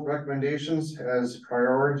implemented both recommendations as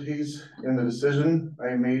priorities in the decision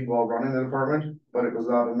I made while running the department, but it was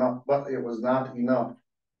not enough.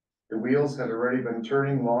 The wheels had already been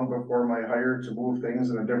turning long before my hire to move things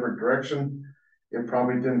in a different direction. It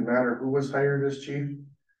probably didn't matter who was hired as chief,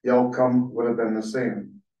 the outcome would have been the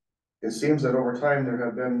same. It seems that over time there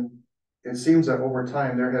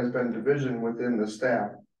has been division within the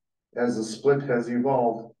staff. As the split has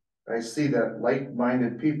evolved, I see that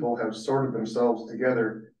like-minded people have sorted themselves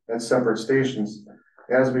together at separate stations.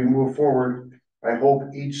 As we move forward, I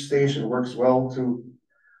hope each station works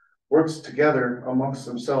together amongst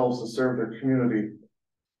themselves to serve their community,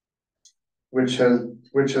 which has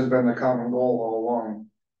been the common goal all along.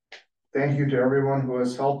 Thank you to everyone who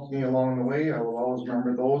has helped me along the way. I will always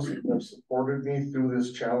remember those who have supported me through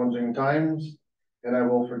this challenging times, and I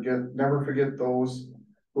will never forget those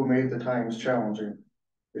who made the times challenging.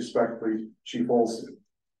 Respectfully, Chief Olson.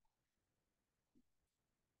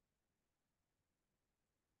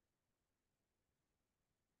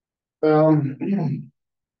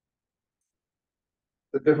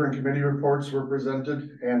 The different committee reports were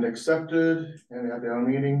presented and accepted, and at the annual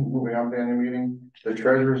meeting, moving on to the annual meeting, the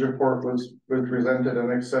treasurer's report was presented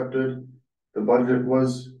and accepted. The budget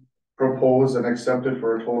was proposed and accepted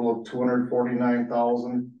for a total of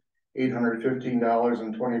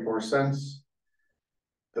 $249,815.24.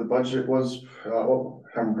 The budget was,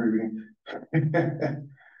 I'm reading.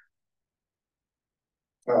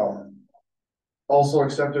 Also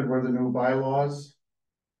accepted were the new bylaws,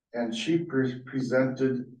 and Chief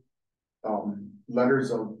presented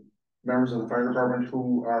letters of members of the fire department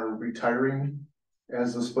who are retiring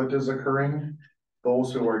as the split is occurring,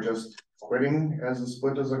 those who are just quitting as the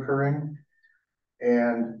split is occurring,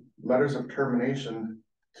 and letters of termination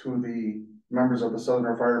to the members of the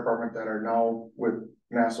Southern Fire Department that are now with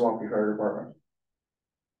Nassau Fire Department.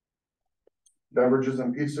 Beverages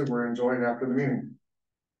and pizza were enjoyed after the meeting.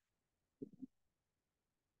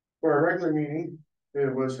 For our regular meeting,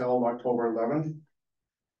 it was held October 11th.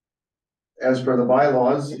 As per the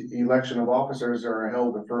bylaws, election of officers are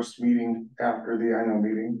held the first meeting after the annual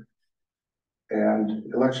meeting.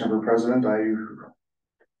 And election for president, I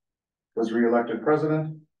was re-elected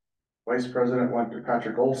president. Vice president went to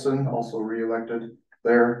Patrick Olson, also re-elected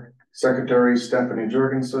there. Secretary Stephanie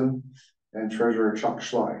Jurgensen, and treasurer Chuck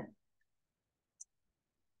Schley.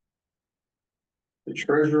 The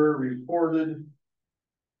treasurer reported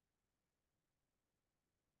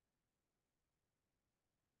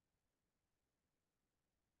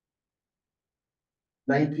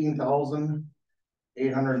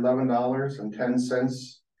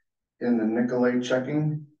 $19,811.10 in the Nicolay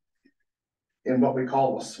checking, in what we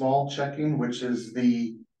call a small checking, which is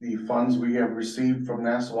the funds we have received from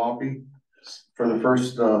Nassaupi for the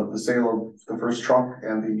first the sale of the first truck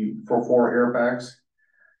and the for 4 air packs.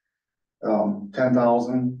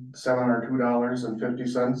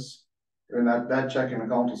 $10,702.50, and that checking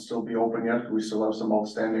account will still be open yet. We still have some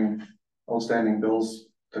outstanding bills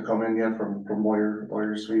to come in yet from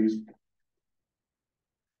lawyers' fees.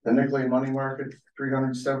 The Nicolay money market,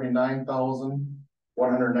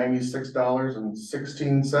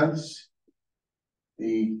 $379,196.16.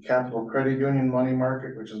 The Capital Credit Union money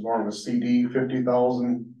market, which is more of a CD,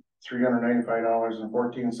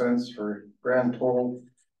 $50,395.14 for grand total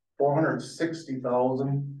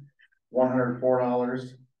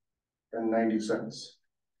 $460,104.90.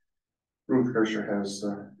 Ruth Kirscher has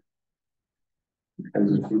the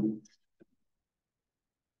food.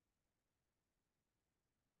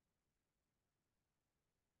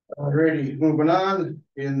 Alrighty, moving on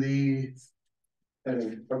in the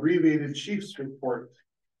abbreviated chief's report.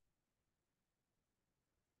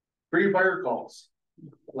 3 fire calls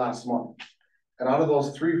last month. And out of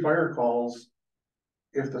those 3 fire calls,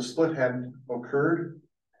 if the split had occurred,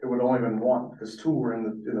 it would only been 1, because 2 were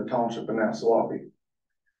in the township in Nassau.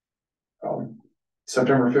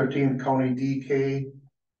 September 15th, County DK,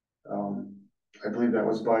 I believe that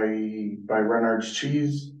was by Renard's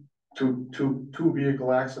Cheese. Two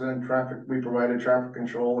vehicle accident, we provided traffic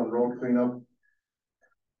control and road cleanup.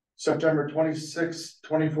 September 26th,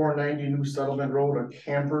 2490 New Settlement Road, a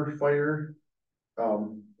camper fire.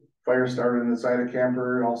 Fire started inside a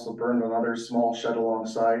camper, also burned another small shed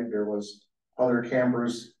alongside. There was other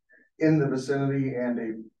campers in the vicinity and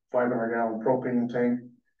a 500-gallon propane tank.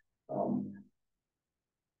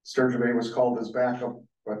 Sturgeon Bay was called as backup,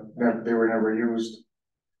 but they were never used.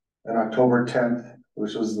 And October 10th,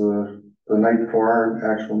 which was the night before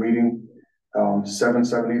our actual meeting,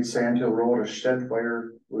 778 Sand Hill Road, a shed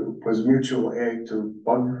fire was mutual aid to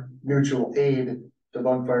Bug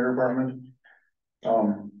Fire Department.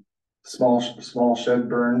 Small shed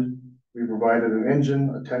burned. We provided an engine,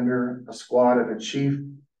 a tender, a squad, and a chief.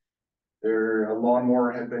 Their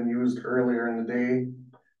lawnmower had been used earlier in the day,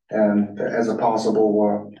 and as a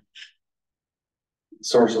possible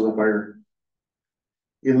source of the fire.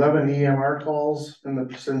 11 EMR calls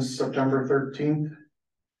since September 13th.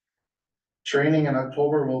 Training in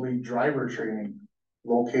October will be driver training,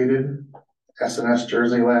 located SNS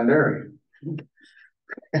Jersey Land Area.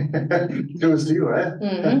 Goes to you, right?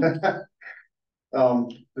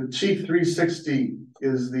 The Chief 360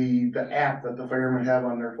 is the app that the firemen have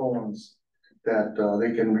on their phones that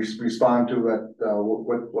they can respond to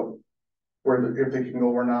if they can go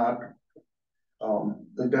or not.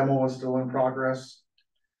 The demo is still in progress.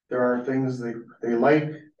 There are things they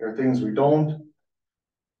like, there are things we don't.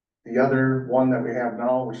 The other one that we have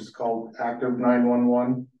now, which is called Active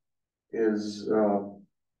 911, is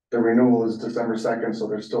the renewal is December 2nd, so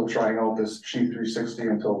they're still trying out this Chief 360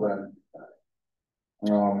 until then.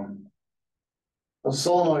 The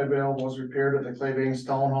solenoid valve was repaired at the Clay Banks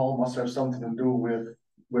Town Hall, must have something to do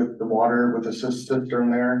with the water, with the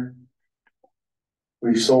cistern there.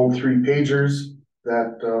 We sold 3 pagers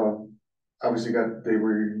that obviously they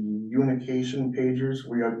were unication pagers.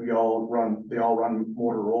 They all run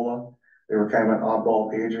Motorola. They were kind of an oddball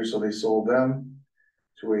pager, so they sold them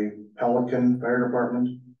to a Pelican Fire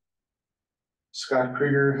Department. Scott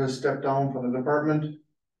Krieger has stepped down from the department.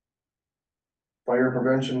 Fire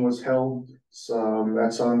prevention was held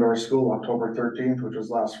at Sundoor School October 13th, which was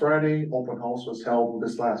last Friday. Open house was held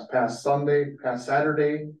past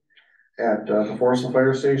Saturday at the Forestville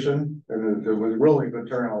Fire Station, and it was really good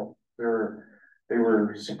turnout. They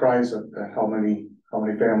were surprised at how many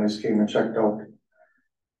families came and checked out.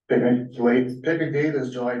 Picnic date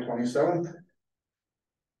is July 27th.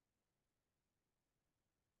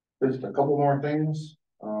 Just a couple more things.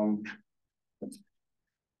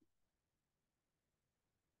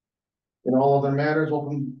 In all other matters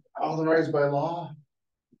authorized by law,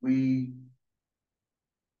 we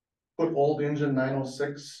put old engine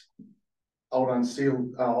 906 out on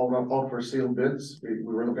out for sealed bids. We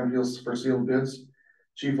were looking for sealed bids.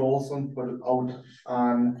 Chief Olson put it out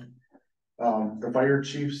on the fire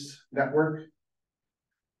chief's network,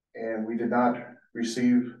 and we did not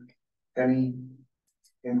receive any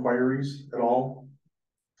inquiries at all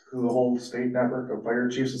through the whole state network of Fire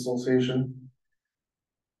Chiefs Association.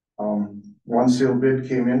 One sealed bid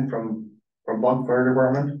came in from Bug Fire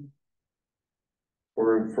Department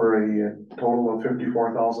for a total of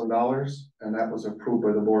 $54,000, and that was approved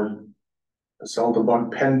by the board. A sell to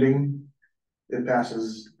Bug pending it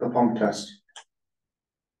passes the pump test.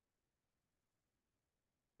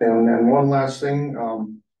 And then one last thing,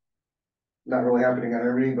 not really happening on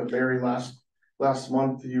everything, but Larry, last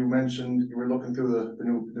month you mentioned you were looking through the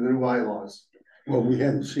new bylaws. Well, we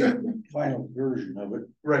haven't seen the final version of it.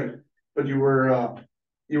 Right, but you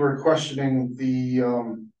were questioning the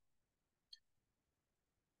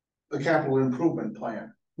capital improvement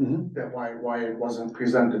plan. That why it wasn't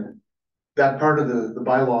presented. That part of the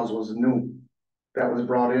bylaws was new. That was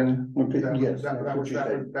brought in. Okay, yes,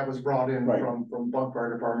 that was brought in right. from Bug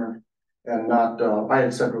Fire Department, and not I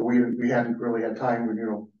had said that we hadn't really had time,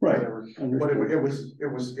 right. Whatever. But it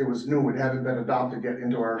was new. It hadn't been adopted yet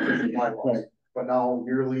into our official bylaws. Right. But now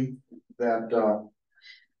yearly that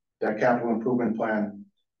capital improvement plan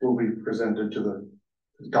will be presented to the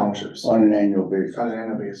townships on an annual basis. On an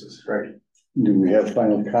annual basis, right? Do we have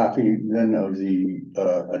final copy then of the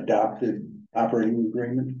adopted operating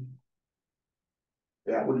agreement?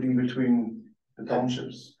 That would be between the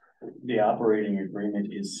townships. The operating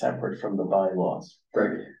agreement is separate from the bylaws.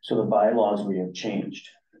 Right. So the bylaws we have changed.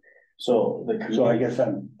 So I guess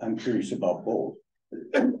I'm curious about both.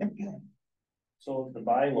 So the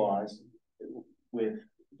bylaws with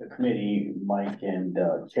the committee, Mike and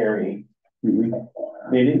Terry, Mhm.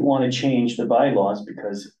 they didn't want to change the bylaws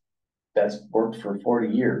because that's worked for 40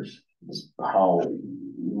 years, is how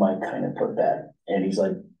Mike kind of put that. And he's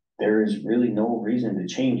like, there is really no reason to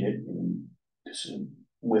change it. And this is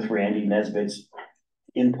with Randy Nesbitt's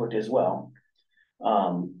input as well.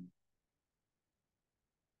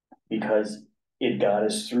 Because it got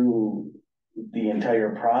us through the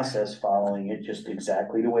entire process, following it just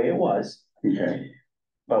exactly the way it was. Okay,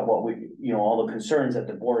 But what we, all the concerns that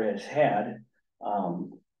the board has had,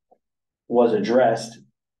 was addressed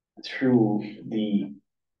through the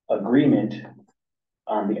agreement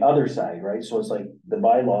on the other side, right? So it's like the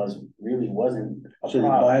bylaws really wasn't a so the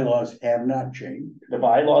problem. bylaws have not changed. The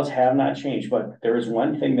bylaws have not changed, but there is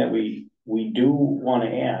one thing that we do want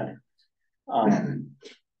to add.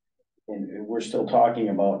 And we're still talking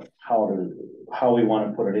about how we want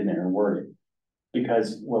to put it in there and word it.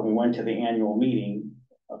 Because when we went to the annual meeting,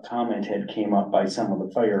 a comment had came up by some of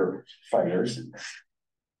the firefighters.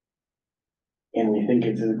 And we think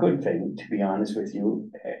it's a good thing, to be honest with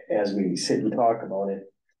you, as we sit and talk about it.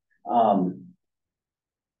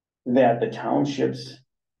 That the townships,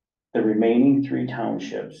 the remaining 3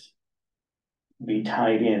 townships, be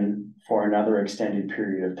tied in for another extended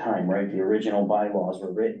period of time, right? The original bylaws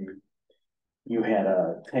were written. You had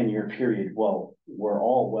a 10-year period. Well, we're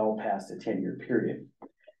all well past the 10-year period.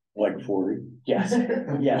 Like 40. Yes,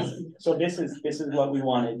 yes. So this is what we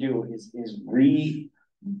want to do is redo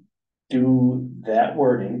that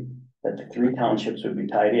wording that the 3 townships would be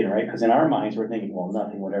tied in, right? Because in our minds, we're thinking, well,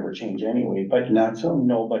 nothing would ever change anyway, but Not so.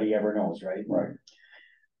 nobody ever knows, right? Right.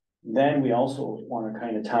 Then we also want to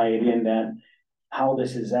kind of tie it in that how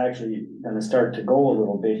this is actually going to start to go a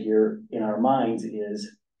little bit here in our minds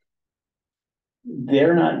is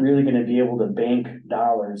they're not really going to be able to bank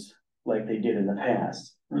dollars like they did in the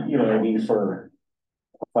past. You know what I mean? For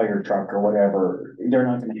a fire truck or whatever, they're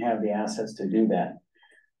not going to have the assets to do that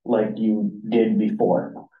like you did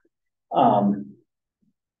before.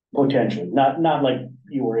 Potentially, not like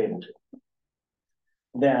you were able to.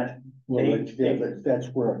 That Well, they that's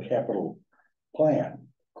where a capital plan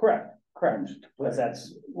correct, comes to play.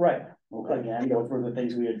 that's right. Okay. Again, those were the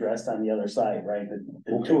things we addressed on the other side, right?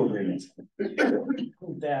 The 2 agreements.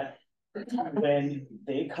 That when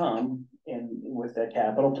they come in with that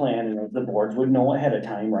capital plan, and the boards would know ahead of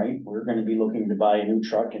time, right? We're gonna be looking to buy a new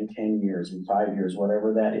truck in 10 years, in 5 years,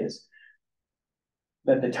 whatever that is.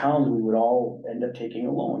 That the towns, we would all end up taking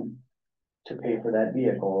a loan to pay for that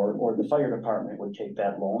vehicle, or the fire department would take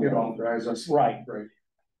that loan. It authorizes us. Right. Right.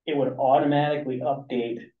 It would automatically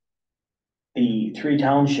update the 3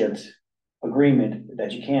 townships agreement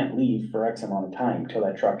that you can't leave for X amount of time till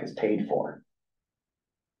that truck is paid for.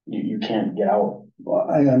 You can't get out. Well,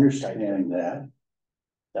 I understand that.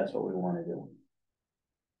 That's what we wanna do.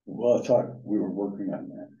 Well, I thought we were working on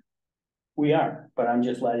that. We are, but I'm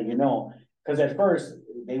just letting you know, cause at first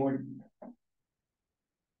they were.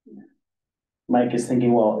 Mike is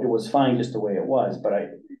thinking, well, it was fine just the way it was, but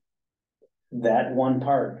that one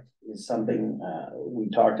part is something, we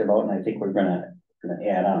talked about, and I think we're gonna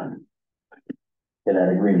add on to that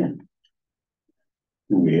agreement.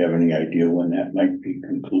 Do we have any idea when that might be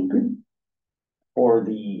concluded? For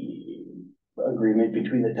the agreement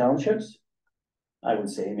between the townships, I would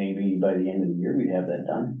say maybe by the end of the year, we'd have that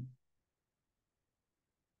done.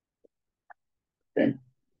 Okay.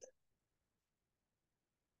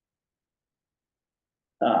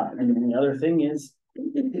 And the other thing is,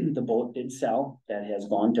 the boat did sell, that has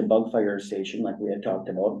gone to Bug Fire Station, like we had talked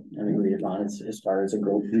about, and agreed upon as far as a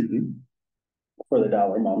group for the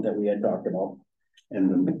dollar amount that we had talked about.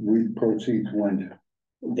 And the proceeds went,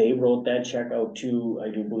 They wrote that check out to, I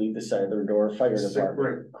do believe, the Siler Door Fire Right.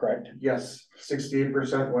 Department, correct? Yes,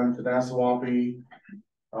 68% went to Nassau.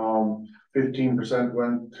 15%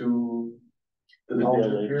 went to the The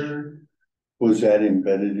township village. here. was that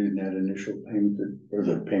embedded in that initial payment or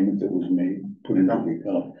the payment that was made, put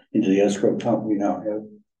into the escrow account we now have?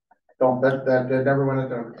 Don't, that never went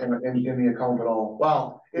in the account at all.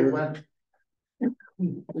 Well, it went.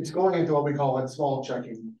 It's going into what we call a small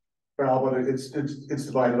checking, but it's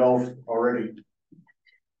divided out already.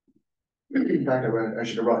 In fact, I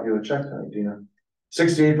should have brought you the check tonight, Dina.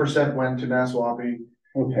 68% went to Nassau. Okay.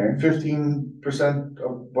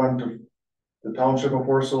 15% went to the township of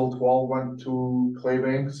Forestville, 12 went to Clay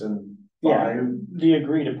Banks, and Yeah, 5, the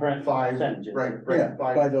agreed to five, percentages. right, Yeah,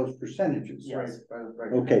 right, by those percentages. Yeah. right.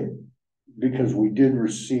 Okay, because we did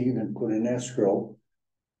receive and put in escrow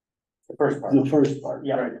The first part, the first part.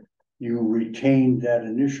 yeah, Right. you retained that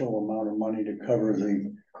initial amount of money to cover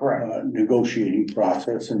the Correct. negotiating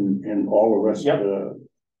process and all the rest of the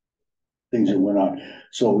things that went on.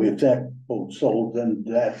 So if that boat sold, then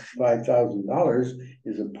that $5,000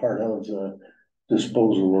 is a part of the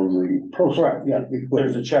disposal of the proceeds. Correct, yeah. the There's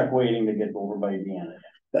equipment. a check waiting to get over by the end.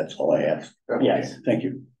 That's all I asked. Yes. Okay, thank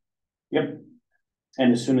you. Yep.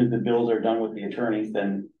 And as soon as the bills are done with the attorneys,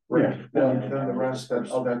 then. Yeah. Then the rest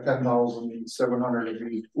of that 10,700 would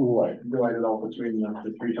be Right. divided out between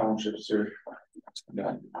the three townships here.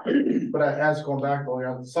 But as going back, though,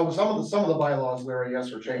 yeah, some of the bylaws, Larry,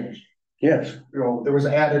 yes, were changed. Yes, You know, there was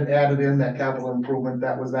added in that capital improvement,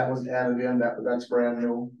 that was added in, that's brand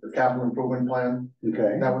new, the capital improvement plan.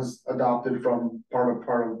 okay. That was adopted from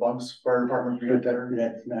part of Buck's fire department. But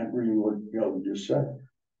that's not really what Joe just said.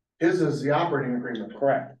 His is the operating agreement.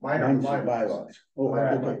 Correct. Mine are Mine's the the bylaws. bylaws. Oh,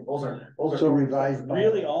 Mine okay. Those are. So revised.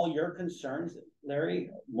 Really, all your concerns,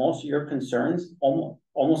 Larry, most of your concerns,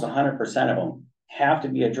 almost 100% of them have to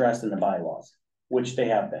be addressed in the bylaws, which they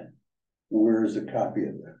have been. Where's the copy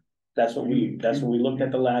of that? That's what we looked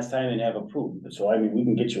at the last time and have approved. So I mean, we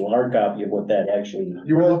can get you a hard copy of what that actually.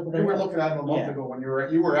 You were looking at them a month Yeah. ago when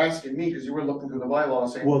you were asking me, because you were looking through the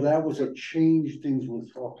bylaws saying. Well, that was a change, things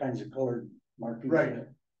with all kinds of colored markings. Right.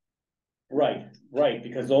 Right,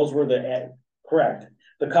 because those were correct.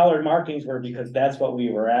 The colored markings were because that's what we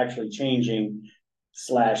were actually changing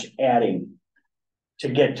 / adding to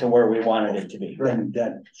get to where we wanted it to be. Then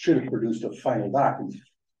that should have produced a final document,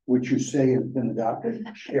 which you say has been adopted.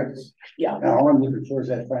 Yes. Yeah, Now, all I'm looking for is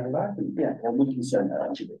that final document. yeah, well, we can send that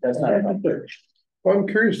out to you. That's not a problem. Well, I'm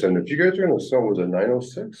curious then, if you guys are gonna sell, was it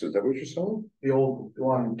 906? Is that what you're selling? The old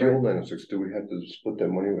one. The old 906, do we have to split that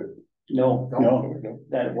money with? No, No,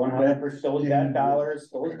 that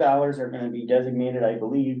 100%, those dollars are gonna be designated, I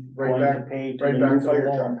believe, Right going back- to pay to Right the back new to the fire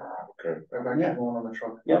loan. truck. Okay. Right back to Yeah. the loan on the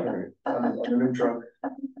truck. Yep. On the new truck.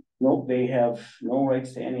 Nope, they have no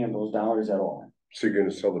rights to any of those dollars at all. So you're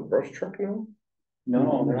gonna sell the brush truck now?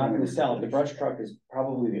 No, they're not gonna sell it. The brush truck is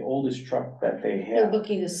probably the oldest truck that they They're have.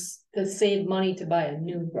 looking to save money to buy a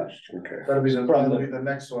new brush truck. Okay. That'll be the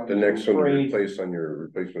next one. The next one to Great. replace on your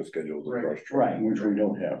replacement schedule is the Right. brush truck. Right, which we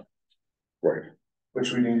don't have. Right.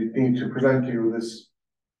 Which we need to present to you this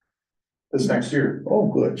next year. Oh,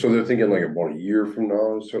 good. So they're thinking like about a year from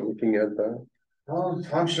now, start looking at that? Well,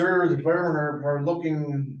 I'm sure the firemen are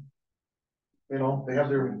looking, you know, they have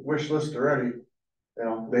their wish list already. You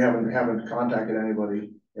know, they haven't contacted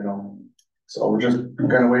anybody, you know, so we're just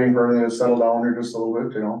kind of waiting for everything to settle down here just a little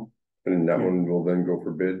bit, you know. And that one will then go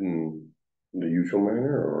for bid in the usual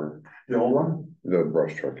manner, or The old one, the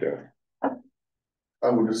brush truck, yeah? I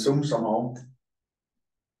would assume somehow.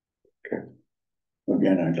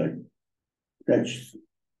 Again, I'd like, that's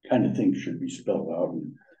kind of thing should be spelled out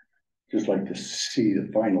and just like to see the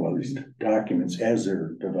finalized documents as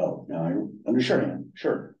they're developed. Now, I understand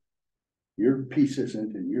sure. your piece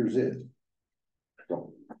isn't and yours is.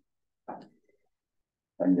 So. I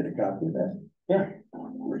can get a copy of that. Yeah.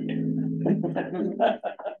 Great.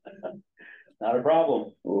 Not a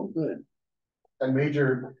problem. Oh, good. And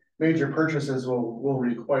major purchases will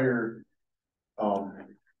require,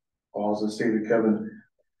 as I stated, Kevin,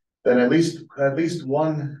 that at least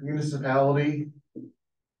one municipality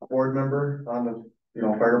board member on the, you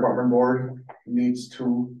know, fire department board needs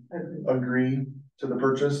to agree to the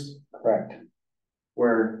purchase. Correct.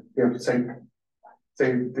 Where if say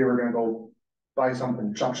they were gonna go buy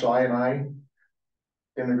something, Chuck Schley and I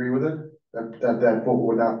didn't agree with it, that vote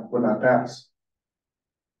would not pass.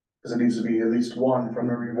 Cause it needs to be at least one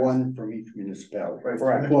from every One from each municipality. Right,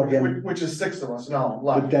 Correct. Well, again, which is 6 of us now,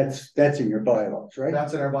 but left. that's in your bylaws, right?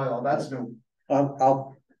 That's in our bylaw, that's new.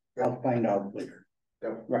 I'll find out later.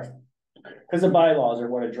 Right. Cause the bylaws are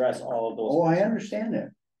what address all of those. Oh, I understand that.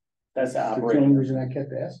 That's the That's the only operating. reason I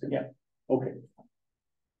kept asking. Yeah. Okay.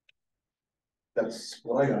 That's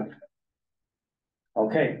what I got.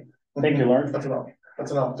 Okay, thank you, Lauren. That's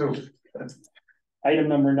enough too. Item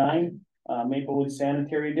number 9, Maplewood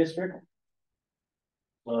Sanitary District.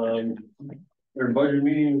 Their budget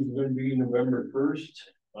meeting is gonna be November 1st.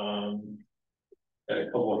 Had a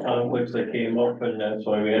couple of conflicts that came up, and that's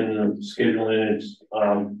why we ended up scheduling it.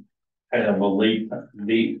 Kind of a late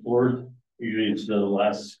date for it. Usually it's the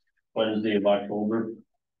last Wednesday of October.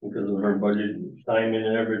 Because of our budget timing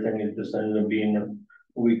and everything, it just ended up being a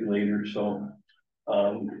week later, so.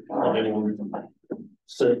 Then we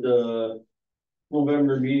set the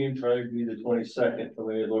November meeting, try to be the 22nd, the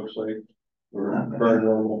way it looks like. For our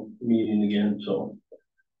normal meeting again, so.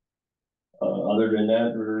 Other than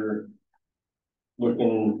that, we're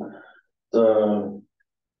looking to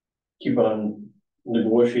keep on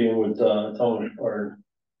negotiating with town or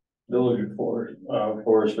village of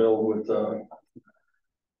Forestville with,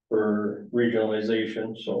 for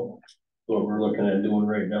regionalization, so. What we're looking at doing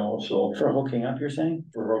right now, so. For hooking up, you're saying?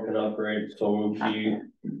 We're hooking up, right, so we'll be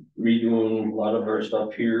redoing a lot of our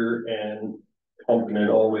stuff here and pumping it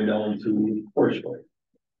all the way down to Forestville.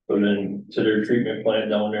 So then, to their treatment plant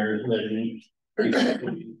down there, and then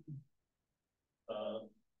basically,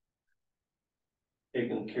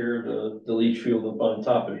 taking care of the leach field up on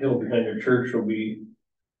top of the hill behind their church will be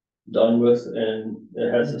done with, and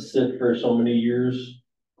it has to sit for so many years.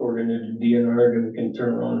 According to the DNR, then we can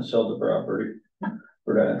turn around and sell the property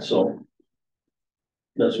for that, so.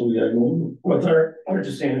 That's what we got going with our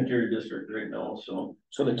sanitary district right now, so.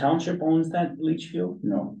 So the township owns that leach field?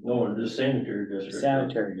 No, No, the sanitary district.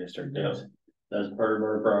 Sanitary district Yeah, does. that's part of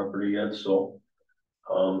our property yet, so.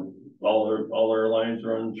 All our lines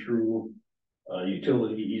run through,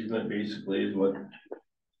 utility easement basically is what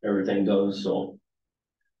everything does, so.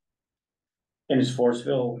 And is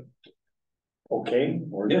Forestville okay,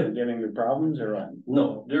 or Yeah. they're giving you problems, or?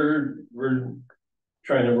 No, we're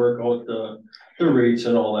trying to work out the rates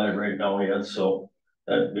and all that right now yet, so.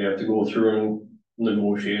 That we have to go through and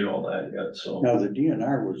negotiate all that yet, so. now the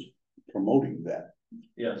DNR was promoting that,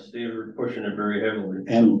 Yes, they were pushing it very heavily.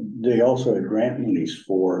 and they also had grant monies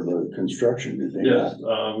for the construction, did they Yes,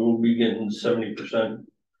 not? we'll be getting 70%.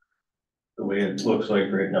 The way it looks like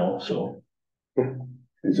right now, so.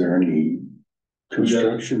 Is there any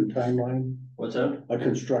construction timeline, What's that? a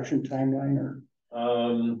construction timeline, or?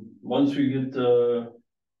 Once we get the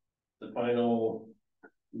final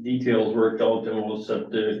details worked out, then we'll set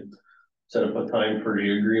up a time for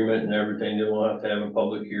the agreement and everything, then we'll have to have a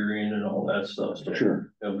public hearing and all that stuff, so.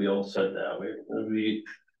 Sure. It'll be all set that way, it'll be.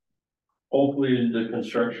 Hopefully the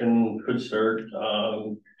construction could start,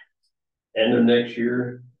 end of next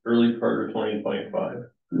year, early part of 2025,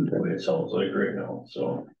 the way it sounds like right now,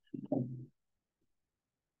 so.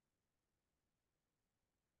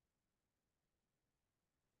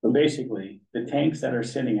 So basically, the tanks that are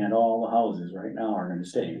sitting at all the houses right now are gonna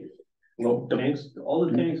stay. No, tanks, all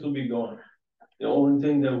the tanks will be gone. The only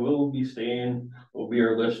thing that will be staying will be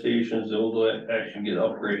our lift stations, they'll actually get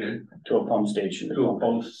upgraded To a pump station. to a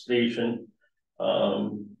pump station.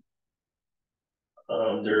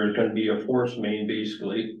 There's gonna be a force main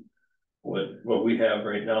basically. What we have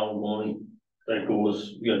right now going, that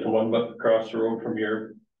goes, you got the one across the road from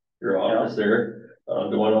your office there.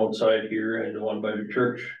 The one outside here and the one by the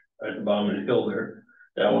church at the bottom of the hill there.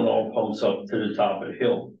 That one all pumps up to the top of the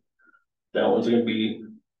hill. That one's gonna be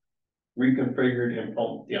reconfigured and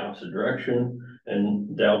pumped the opposite direction,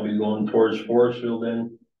 and that'll be going towards Forestville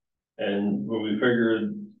then. And what we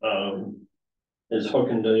figured, is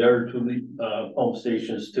hooking the other two, pump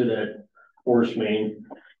stations to that force main.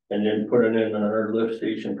 And then putting in another lift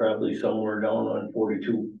station probably somewhere down on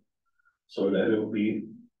 42. So that it'll be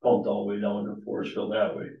pumped all the way down to Forestville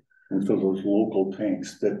that way. And so those local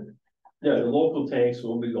tanks that, Yeah, the local tanks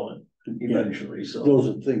will be gone eventually, so. those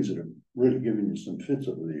are things that have really given you some fits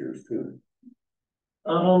over the years too.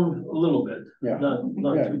 A little bit, Yeah. not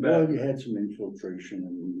Yeah, too well, bad. you had some infiltration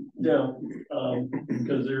and. Yeah,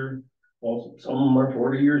 because well, some of them are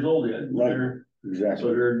 40 years old yet. Right. So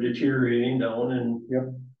Exactly. they're deteriorating down and.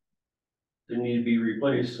 Yep. They need to be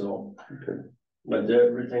replaced, so. Okay. But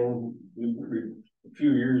everything, a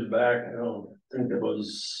few years back, I don't think it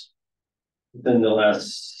was. Within the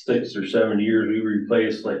last 6 or 7 years, we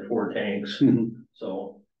replaced like 4 tanks, Mhm.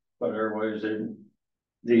 so, but otherwise,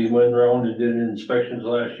 they went around and did inspections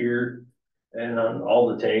last year. And on all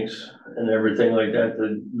the tanks and everything like that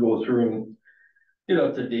to go through and get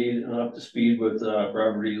up to date and up to speed with,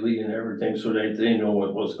 Robert E. Lee and everything, so that they know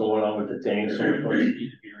what's going on with the tanks, so which ones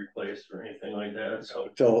need to be replaced or anything like that, so.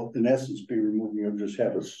 So in essence, be removing, you'll just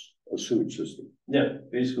have a sewage system. Yeah,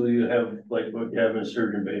 basically you have like what you have in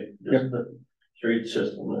Sturgeon Bay, just the straight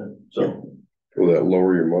system then, so. Will that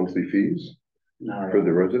lower your monthly fees for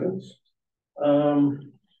the residents?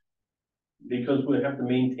 Because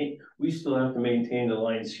we still have to maintain the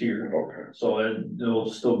lines here, Okay, so it'll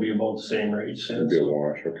still be about the same rates. it'll be a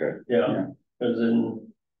wash, okay. Yeah, cause then,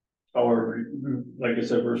 however, like I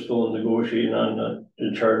said, we're still negotiating on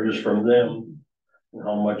the charges from them. And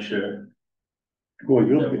how much, Well,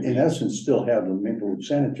 you'll in essence still have the Maplewood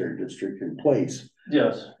Sanitary District in place,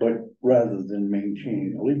 yes, but rather than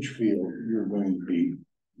maintaining a leach field, you're going to be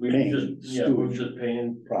we're Paying we're sewage. just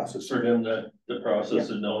paying for processing. them to process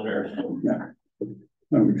it down there, Yeah,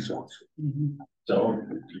 that makes sense. so.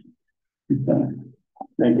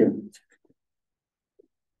 Thank you.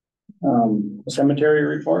 Cemetery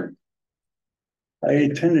report? I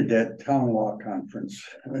attended that town law conference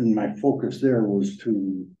and my focus there was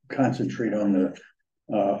to concentrate on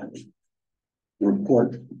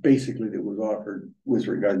report basically that was offered with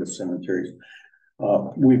regard to cemeteries.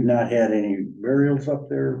 We've not had any burials up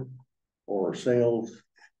there or sales,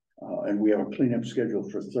 and we have a cleanup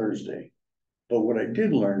scheduled for Thursday. But what I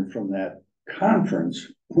did learn from that conference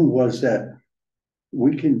was that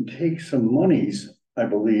we can take some monies, I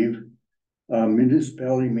believe.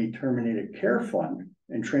 Municipality may terminate a care fund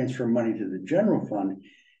and transfer money to the general fund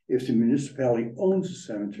if the municipality owns the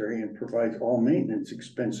cemetery and provides all maintenance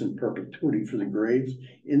expense in perpetuity for the graves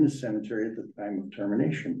in the cemetery at the time of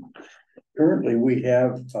termination. Currently, we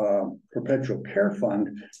have a perpetual care fund.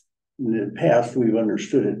 In the past, we've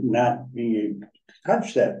understood it not being able to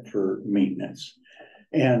touch that for maintenance.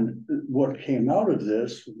 And what came out of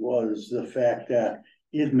this was the fact that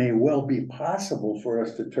it may well be possible for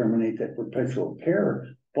us to terminate that perpetual care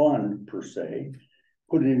fund per se,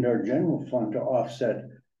 put it into our general fund to offset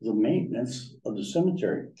the maintenance of the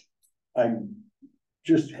cemetery. I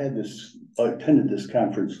just attended this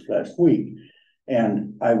conference last week,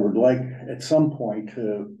 and I would like at some point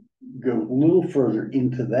to go a little further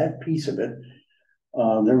into that piece of it.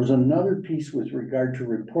 There was another piece with regard to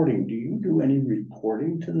reporting. Do you do any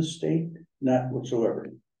reporting to the state? Not whatsoever.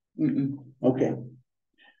 Okay.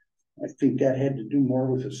 I think that had to do more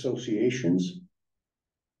with associations,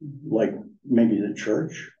 like maybe the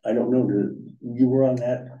church. I don't know. You were on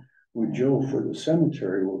that with Joe for the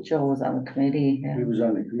cemetery. Well, Joe was on the committee. he was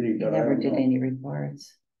on the committee, He but never I don't did know. any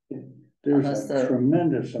reports. There's a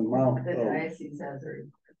tremendous amount The of. diocese has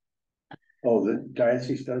a. Oh, the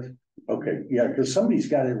diocese does? Okay, yeah, because somebody's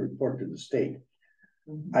got to report to the state.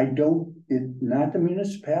 I don't, not the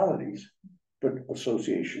municipalities, but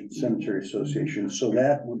associations, cemetery associations, so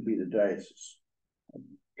that would be the diocese.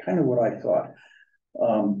 Kind of what I thought.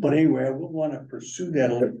 But anyway, I would want to pursue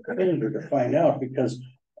that a little further to find out because,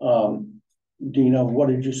 Dina, what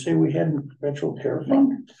did you say we had in perpetual care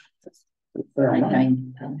fund? Fair amount.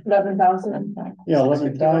 11,000. Yeah,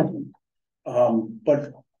 11,000.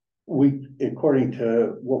 But we, according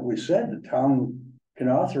to what we said, the town can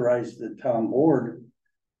authorize the town board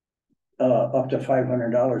up to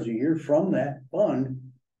 $500 a year from that fund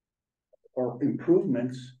or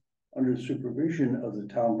improvements under the supervision of the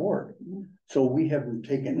town board. So we haven't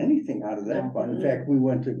taken anything out of that fund. In fact, we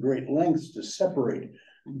went to great lengths to separate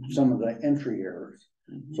some of the entry errors.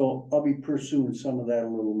 So I'll be pursuing some of that a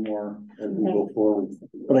little more as we go forward.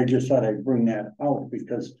 But I just thought I'd bring that out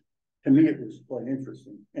because to me it was quite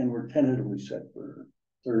interesting. And we're tentatively set for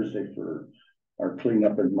Thursday for our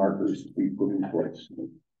cleanup and markers to be put in place. So,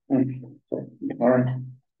 All right,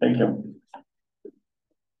 thank you.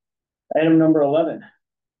 Item number 11,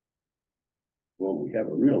 well, we have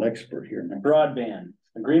a real expert here now. broadband,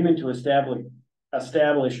 agreement to establish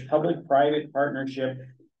public-private partnership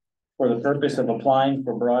for the purpose of applying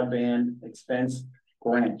for broadband expense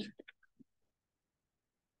grant.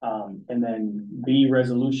 And then B,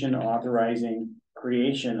 resolution authorizing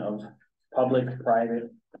creation of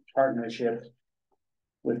public-private partnership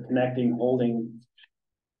with Connecting Holding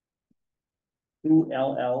 2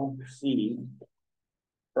 LLC,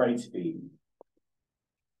 Brightspeed.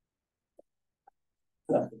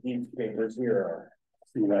 These papers here are.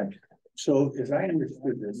 Right. So as I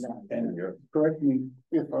understood this, and correct me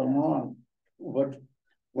if I'm wrong,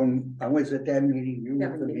 when I was at that meeting, you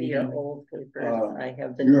were at the meeting. Old papers. I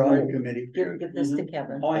have the. You're on the committee. Give this to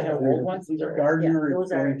Kevin. Oh, I have old ones. These are. Gardner Yeah, is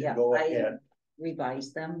those are- going to yeah, go I- ahead.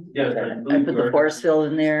 Revise them. Yes, I put the Forestville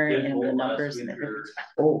in there and the numbers.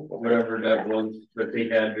 Or whatever that was that they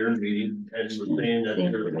had during the meeting and was saying that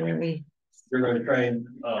they're gonna try and,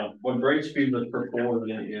 what Brightspeed was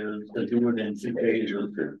proposing is to do it in 2 phases.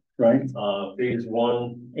 Right? Phase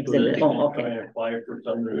 1. Exhibit. So that they Oh, can try and apply for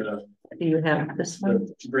some of Do you have this one?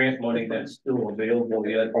 the grant money that's still available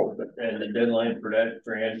yet, and the deadline for that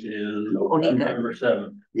grant is November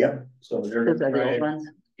 7th. Yep. So they're Those gonna are the try old and ones.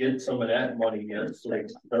 get some of that money in, so they can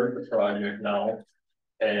start the project now.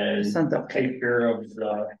 And Sounds okay. take care of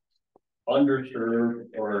the underserved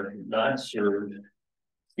or not served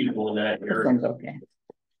people in that This area. one's okay.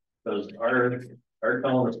 Because our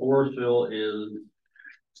town of Forestville is,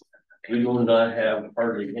 we do not have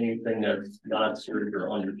hardly anything that's not served or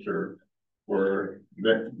underserved. Where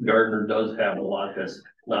the Gardner does have a lot that's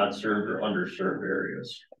not served or underserved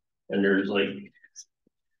areas. And there's like,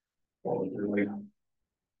 what was there, like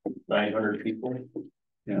 900 people?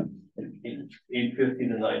 Yeah. 850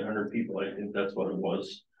 to 900 people, I think that's what it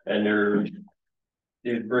was. And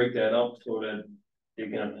they break that up so that you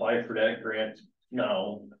can apply for that grant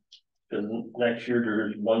now. Because next year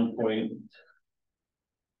there's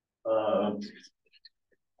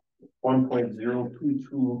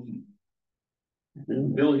 $1.022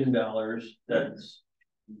 billion that's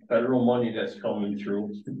federal money that's coming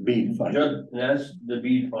through. Bead fund, That's the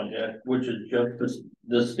bead fund, yeah, which is just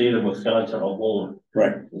the state of Wisconsin alone.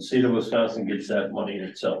 right, The state of Wisconsin gets that money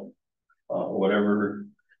itself. Whatever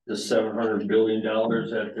the $700 billion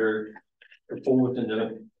that they're proposing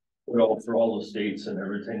to put out for all the states and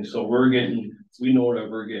everything. So we know that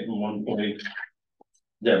we're getting $1 billion.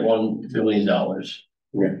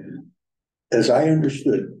 right. As I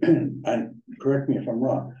understood, and correct me if I'm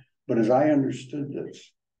wrong, but as I understood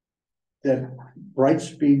this, that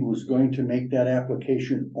Brightspeed was going to make that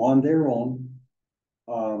application on their own.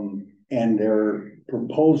 And they're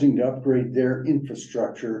proposing to upgrade their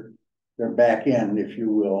infrastructure, their back end, if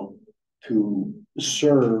you will, to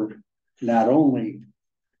serve not only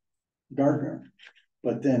Gardner,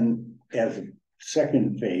 but then as a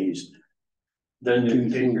second phase, Then to you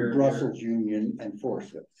take care include of Brussels, Union, and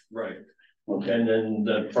Forestville. right. Okay, And then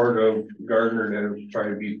the part of Gardner that was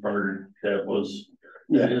trying to be part that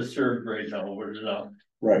yeah, is served right now, but it's not.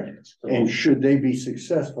 right. So, And should they be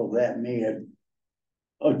successful, that may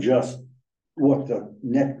adjust what the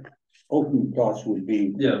net open cost would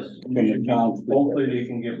be. yes, From the town. hopefully they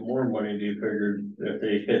can get more money. They figured if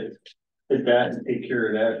they hit that and take care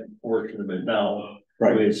of that portion of it now, the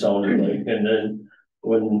way Right, it sounded like, and then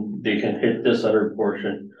when they can hit this other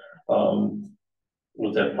portion,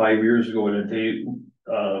 was that 5 years ago that they,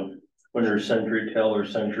 when there's CenturyTel or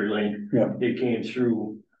CenturyLink, yeah, they came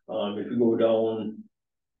through, if you go down,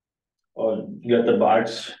 you got the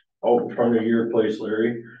box out in front of your place,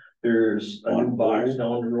 Larry. There's a new box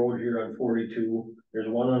down the road here on 42. There's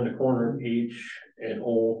one on the corner of H and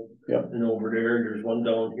O. Yep. And over there's one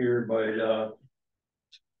down here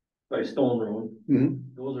by Stone Road.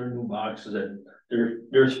 Mhm. Those are new boxes that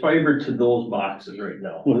there's fiber to those boxes right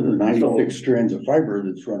now. well, the 96 strands of fiber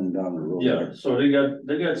that's running down the road. Yeah, so they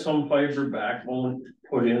got some fiber backbone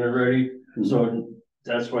put in already, Mhm. so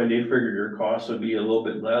that's why they figured their costs would be a little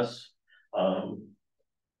bit less.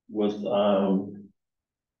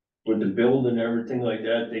 With the build and everything like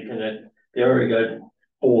that, they already got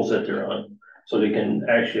poles that they're on. So they can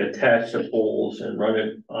actually attach the poles and run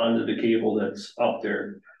it onto the cable that's up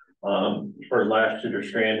there. Or latch to their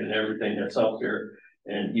strand and everything that's up there,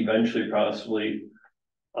 and eventually possibly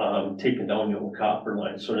taking down the old copper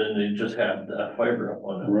line, so then they just have the fiber up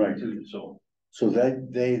on it. Right. Too, so. So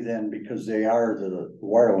that they then, because they are the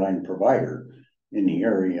wireline provider in the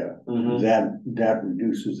area, Mhm. that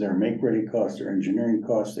reduces their make-ready costs, their engineering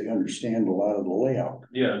costs, they understand a lot of the layout.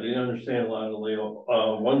 Yeah, they understand a lot of the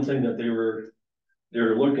layout. One thing that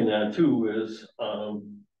they're looking at too is,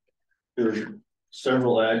 there's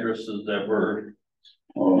several addresses that were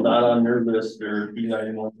not on their list, they're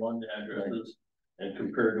B911 addresses. And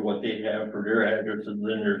compared to what they have for their addresses in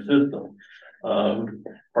their system.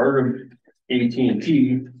 Part of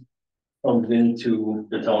AT&T comes into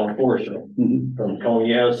the town of Forestville. Mhm. From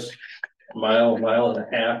County S, mile and a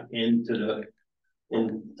half in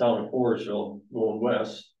town of Forestville, going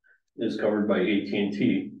west, is covered by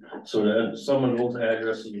AT&T. So that some of those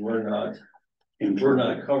addresses were not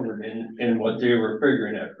covered in what they were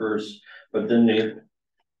figuring at first, but then they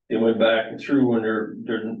went back and through and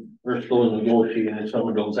they're still negotiating, and some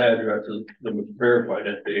of those addresses that was verified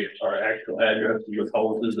that they are actual addresses with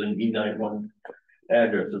houses and E91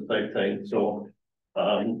 addresses type thing. So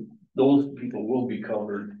those people will be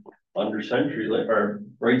covered under CenturyLink or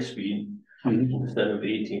Brightspeed instead of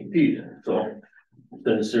AT&T. So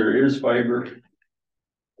since there is fiber,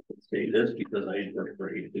 I'll say this because I work for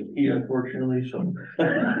AT&T unfortunately, so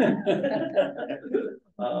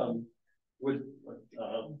with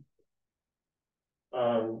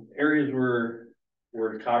areas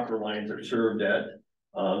where copper lines are served at,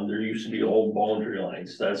 there used to be old boundary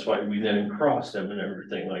lines. That's why we didn't cross them and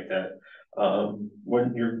everything like that.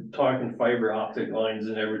 When you're talking fiber optic lines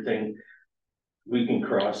and everything, we can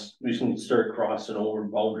start crossing over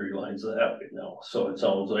boundary lines that way now. So it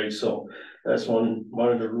sounds like, so that's one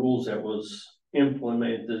of the rules that was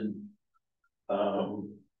implemented, I'm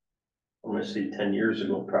gonna say 10 years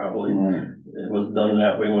ago, probably. Right. It was done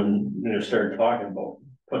that way when you started talking about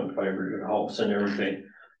putting fiber to your house and everything.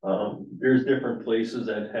 There's different places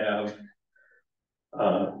that have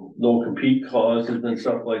no compete clauses and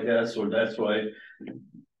stuff like that, so that's why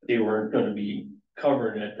they weren't gonna be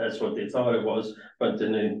covering it. That's what they thought it was, but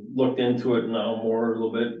then they looked into it now more a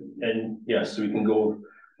little bit, and yes, we can go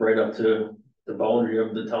right up to the boundary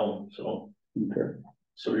of the town. So Okay.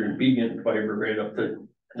 so you're getting fiber right up to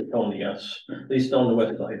the town, yes, at least on the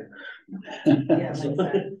west side.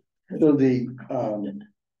 So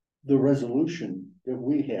the resolution that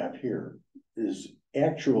we have here is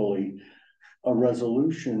actually a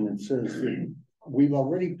resolution that says that we've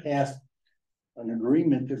already passed an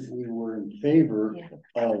agreement that we were in favor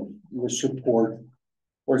of the support,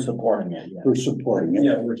 We're supporting it, yeah. for supporting it.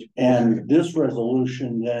 Yeah, And this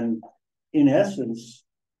resolution then, in essence,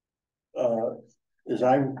 as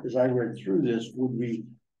I read through this, would be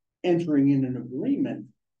entering in an agreement,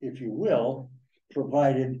 if you will,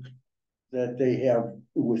 provided that they have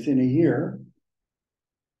within a year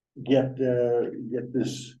get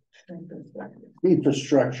this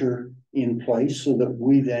infrastructure in place so that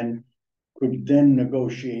we then could then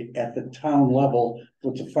negotiate at the town level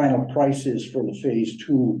what the final price is for the phase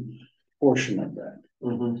 2 portion of that.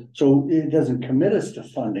 Mhm. So it doesn't commit us to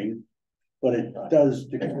funding, but it does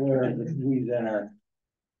declare that we then are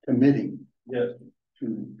committing Yeah.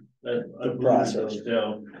 to I believe it process. does,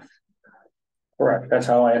 yeah. Correct, that's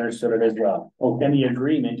how I understood it as well. Okay. And the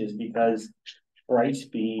agreement is because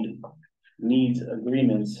Brightspeed needs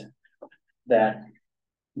agreements that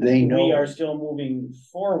They know. we are still moving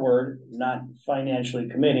forward, not financially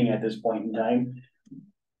committing at this point in time.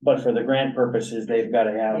 But for the grant purposes, they've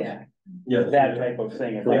gotta have Yeah. that type of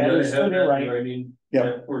thing. If They I gotta have understood it that in right, writing. Yep.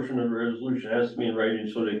 That portion of the resolution has to be in writing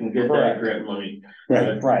so they can get that Correct. grant money.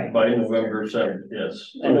 Right. Right. By November 7th,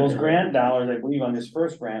 yes. and those grant dollars, I believe on this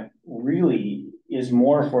first grant, really is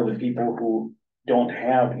more for the people who don't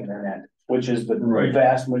have internet. Which is the Right.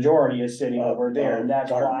 vast majority is sitting over there, and that's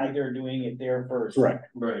Right. why they're doing it there first. Correct.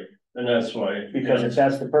 Right, and that's why. Because if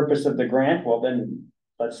that's the purpose of the grant, well then,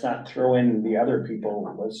 let's not throw in the other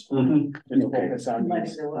people, let's Mhm. just focus on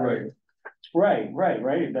these. Right,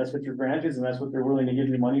 Right, if that's what your grant is and that's what they're willing to give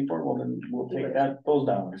you money for, well then we'll take those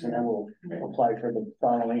dollars and then we'll apply for the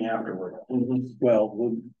following afterward. Mhm.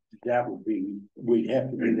 Well, that would be, we'd have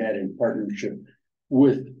to do that in partnership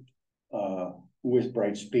with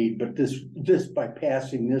Brightspeed, but this by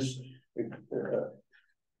passing this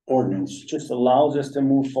ordinance, Just allows us to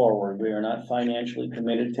move forward. We are not financially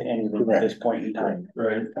committed to anything at this point in time.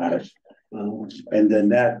 Right. got it. Mhm. And then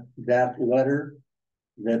that letter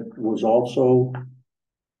that was also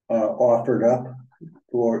offered up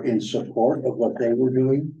for in support of what they were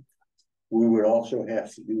doing, we would also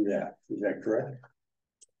have to do that. Is that correct?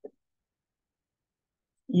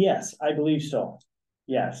 Yes, I believe so.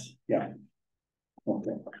 Yes,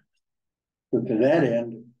 Okay. But to that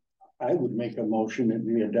end, I would make a motion that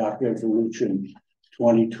we adopt resolution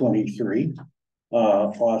 2023.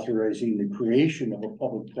 Authorizing the creation of a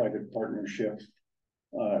public-private partnership.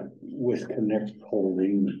 With Connect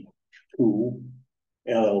Holding 2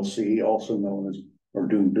 LLC, also known as, or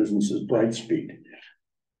doing business as Brightspeed.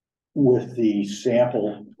 With the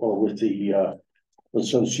sample or with the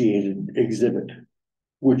associated exhibit,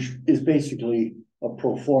 which is basically a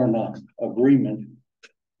pro forma agreement,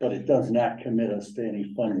 but it does not commit us to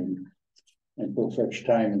any funding until such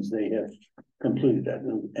time as they have completed that.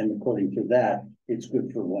 And according to that, it's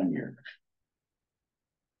good for 1 year.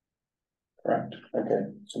 correct. Okay,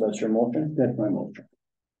 so that's your motion? That's my motion.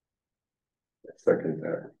 Second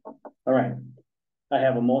that. All right. I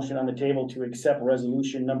have a motion on the table to accept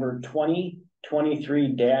resolution number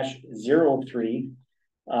 2023-03.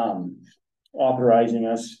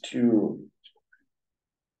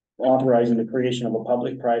 Authorizing the creation of a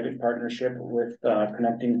public-private partnership with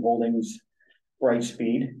Connecting Holdings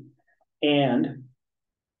Brightspeed. And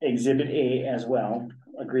Exhibit A as well,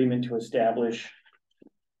 agreement to establish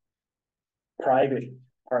private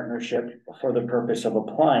partnership for the purpose of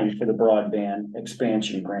applying for the broadband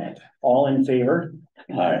expansion grant. All in favor?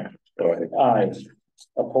 Aye. Aye.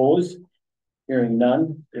 Opposed? Hearing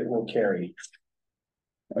none, it will carry.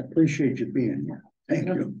 I appreciate you being here. Thank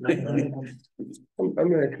you.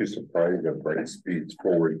 I'm actually surprised at Brightspeed's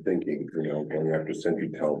forward thinking, going after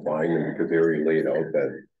CenturyTel buying them because they already laid out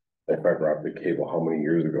that fiber optic cable how many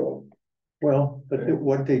years ago? Well, but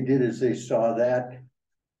what they did is they saw that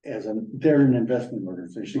as they're an investment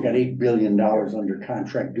organization. They got $8 billion under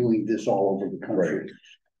contract doing this all over the country. Right.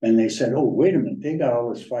 And they said, oh, wait a minute, they got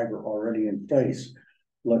all this fiber already in place.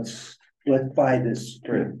 Let's buy this.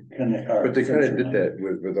 But they kind of did that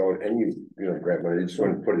without any, grant money. They just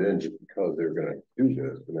wanted to put it in just because they were gonna do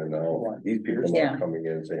this. And then now these people Yeah. are coming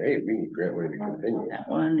in and saying, hey, we need grant money to continue. That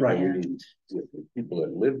one, Right. And we and need people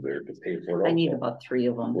that live there to pay for it. I need also. about 3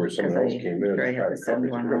 of them. Or someone else came in Sure I and have tried to to send cover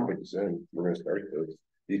it. one We're gonna out. put this in, we're gonna start this.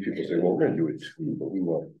 These people say, well, we're gonna do it too, but we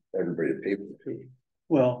want everybody to pay for it too.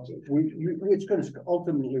 Well, it's gonna,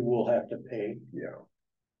 ultimately we'll have to pay, Yeah.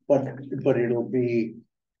 but it'll be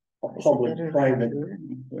a public-private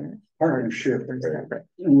partnership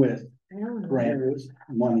with grant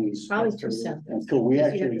monies. Probably 2 cents. Until we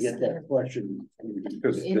actually get that question.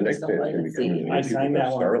 Because the next thing is gonna be coming. I signed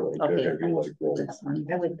that one. Starlink, they're Okay. gonna be like, well, This one.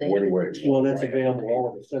 I would think. what do we? Well, that's available all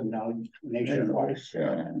of a sudden now nationwide.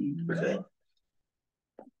 Resolution.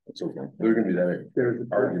 So they're gonna be that. There's a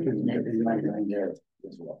parking there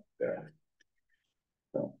as well. Yeah.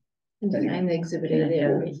 I'm the exhibit A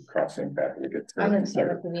there. Crossing back and get. I'm gonna see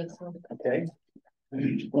what we need. So. Okay.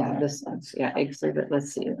 Yeah, this one's, yeah, exhibit,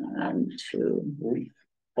 let's see, two.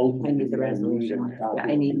 I need the resolution. Yeah,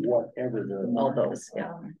 I need whatever the. all those,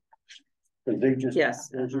 yeah. Cause they just. Yes.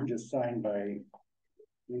 Those are just signed by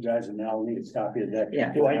you guys and I'll need a copy of that.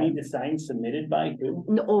 Yeah. Do I need to sign submitted by who?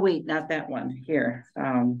 No, oh, wait, not that one, here,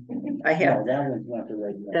 I have, No, that one's not the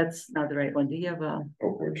right one. that's not the right one, do you have a, Oh,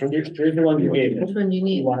 which one? Here's the one you gave me. Which one do you You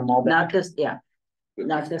need? want them all back? not this, yeah,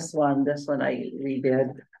 not this one I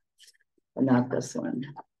redid. Not this one,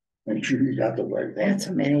 Make sure you got the right I had one.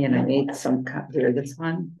 so many and I made some here, this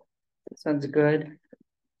one's good.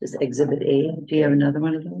 This exhibit A, do you have another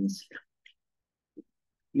one of those?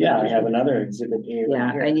 Yeah, I have another exhibit A. right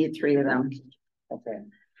Yeah, here. I need 3 of them, Okay.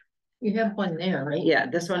 You have one there, right? yeah,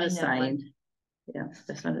 this one is Sign that one. signed. Yeah,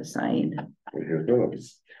 this one is signed, Here's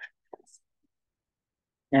those.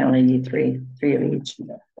 I only need three of each.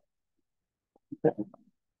 Yeah,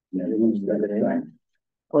 the one's got it signed.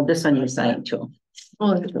 Well, this one you signed too,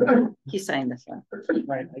 Oh, he signed this one,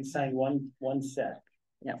 Right, I signed one set.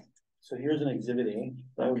 Yeah. So here's an exhibit A,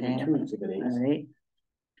 that would be Okay. 2 exhibit all A's. right,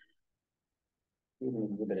 Here's an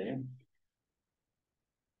exhibit A.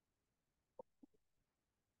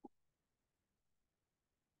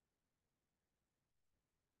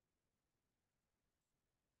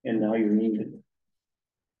 And now you need.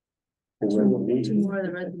 two more of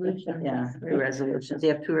the resolution. yeah, 2 resolutions, you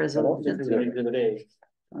have 2 So this resolutions, is an exhibit A.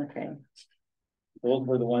 okay. Those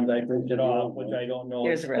were the ones I printed off, which I don't know.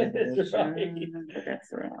 Here's a if it's right. resolution, that's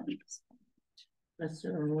the wrong. That's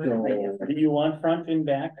the wrong one. So, do you want front and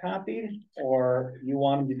back copied, or you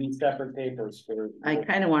want them to be separate papers for? I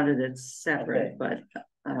kind of wanted it separate, Okay. but,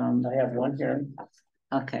 I have one here.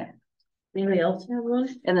 okay, Anybody else have one?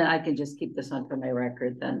 and then I can just keep this one for my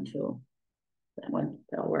record then too. That one,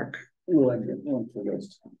 that'll work. Well, I get one for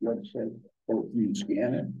this website, or you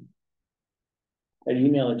scan it. I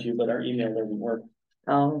emailed it to you, but our email doesn't work.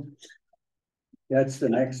 Oh, That's the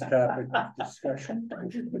next topic of discussion.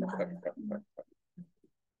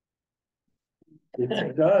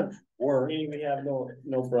 It does work. Meaning we have no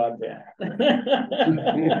broadband.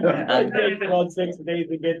 It takes about 6 days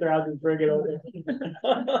to get there, I'll just bring it over.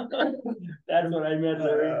 That's what I meant.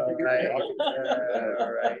 All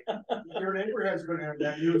right. Your neighborhood's gonna have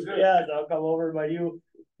that use it. Yes, I'll come over by you,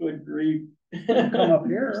 good grief. Come up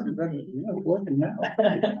here, but it's working now.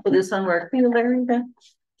 will this one work for you, Larry, then?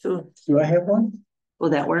 So, Do I have one? will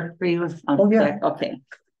that work for you? Oh, yeah. Okay,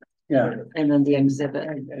 Yeah. and then the exhibit.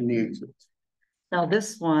 And the exit. Now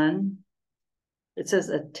this one, it says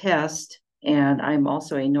attest, and I'm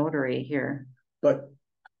also a notary here. But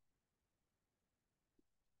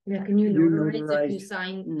Yeah, can you You notarize if you notarized-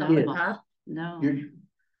 sign No. on the top? No, you're,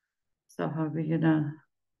 so how are we gonna,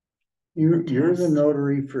 you're the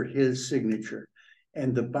notary for his signature.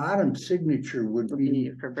 And the bottom signature would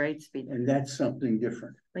be, for Brightspeed? and that's something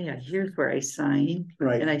different, Oh yeah, here's where I sign, and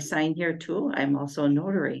right? I sign here too, I'm also a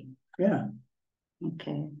notary. Yeah,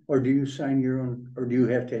 Okay. or do you sign your own, or do you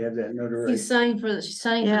have to have that You notarized? sign for, she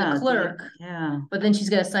signed for Yeah. the clerk, Yeah, but then she's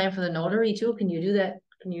gotta sign for the notary too. Can you do that?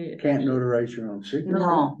 Can you? Can't notarize your own signature?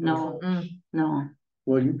 no, Mm. no,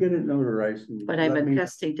 Well, you get it notarized. and but I'm let me-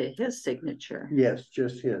 attesting to his signature. Yes,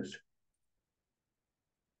 just his.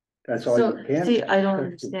 That's all So, you can. See, I don't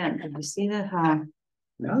understand, did you see that, how,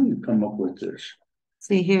 Now you come up with this.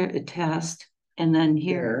 see here, attest, and then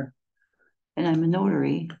here, and I'm a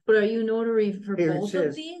notary, But are you notary for Here it both of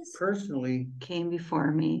says, these? personally, came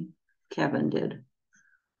before me, Kevin did.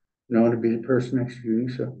 known to be the person executing,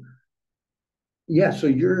 so. Yeah, so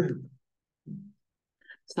you're,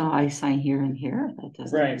 So I sign here and here, that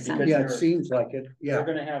doesn't Right, make sense. because yeah, it you're- seems like it, You're yeah.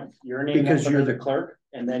 gonna have your name Because up you're under the the- clerk,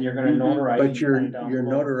 and then you're gonna Mhm. notarize. But and you're sign down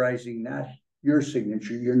below. notarizing not your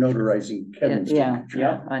signature, you're notarizing Kevin's Yeah, signature.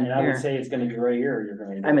 Yeah, on and I would here. say it's gonna be right here, you're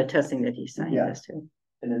gonna. I'm attesting that he signed Yeah. this too.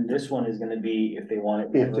 And then this one is gonna be if they want it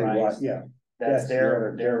If they want, notarized, yeah, that's Yes,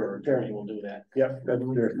 their their- attorney will do that. yep, that's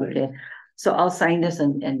their thing. Okay, so I'll sign this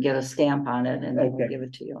and get a stamp on it and then Okay. we'll give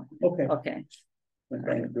it to you. Okay, Okay.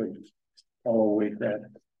 okay, good. I'll await that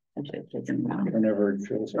I should have taken one. whenever it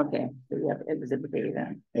shows up. Okay, so you have exhibit A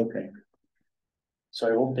then. Okay, So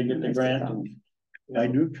I hope they get the grant. and, you know, I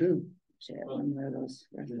do too. Should have one more of those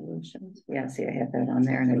resolutions. Yeah, see, I have that on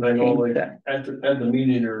there and And I I know, changed like, that. at the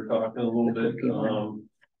meeting, they were talking a little bit,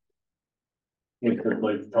 with the,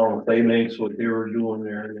 like, town playmates, what they were doing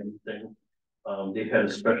there and everything. They had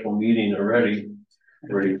a special meeting already,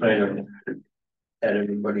 where they kind of had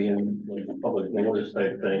everybody in, like, a public notice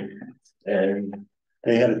type thing. And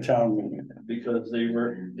They had a town meeting. because they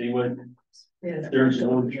went, Yeah. they're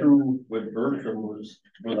going through what Bertram was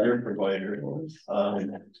their provider.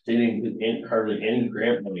 They didn't get hardly any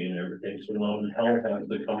grant money and everything, so now the town has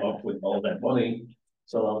to come up with all that money.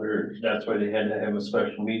 So now that's why they had to have a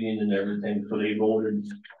special meeting and everything, so they voted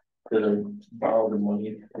to borrow the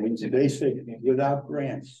money. They said, without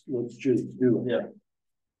grants, let's just do it. Yeah.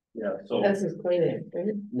 Yeah, so, That's his cleaning, right?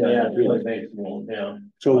 yeah, it's really baseball, yeah.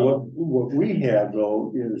 So what we have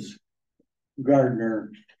though is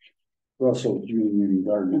Gardner, Russell Union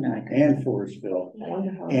Gardner and Forestville.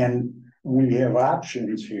 And we have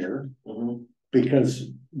options here Mhm.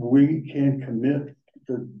 because we can commit,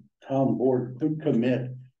 the town board could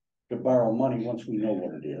commit to borrow money once we know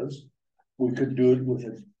what it is. We could do it with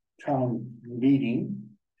a town meeting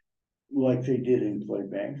like they did in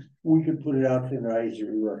Claybank. We could put it out to the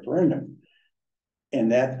advisory referendum.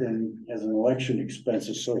 And that then has an election expense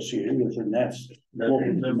associated with it, and that's what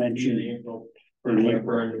we mentioned.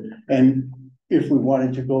 And if we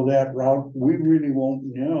wanted to go that route, we really won't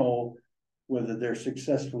know whether they're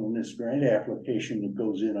successful in this grant application that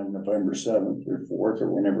goes in on November 7th or 4th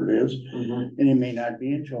or whenever it is. Mhm. And it may not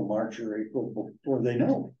be until March or April before they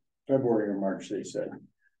know, February or March, they said.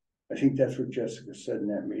 I think that's what Jessica said in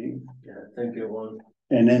that meeting. Yeah, I think it was.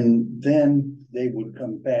 And then they would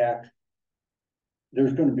come back.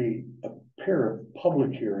 There's gonna be a pair of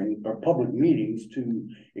public hearing or public meetings to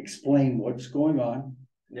explain what's going on,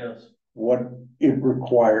 Yes, what it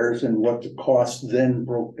requires, and what the costs then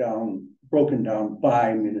broken down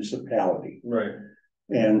by municipality. right,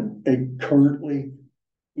 And currently,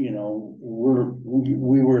 you know,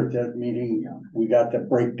 we were at that meeting, we got to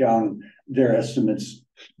break down their estimates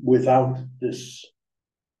without this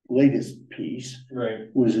latest piece. right,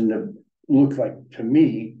 Was looked like to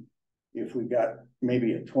me, if we got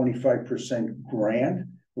maybe a 25% grant,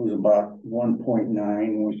 it was about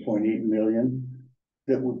 1.8 million.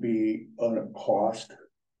 That would be on a cost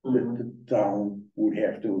that the town would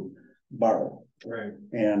have to borrow. right,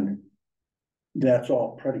 And that's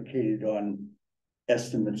all predicated on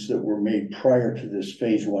estimates that were made prior to this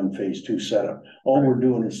phase 1, phase 2 setup. All we're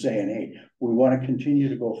doing is saying, hey, we want to continue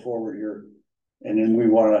to go forward here. And then we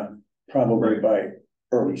want to probably by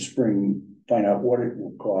early spring, find out what it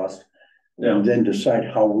will cost. Yeah. And then decide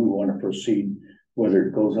how we want to proceed, whether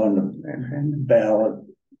it goes on the ballot.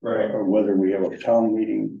 right. Or whether we have a town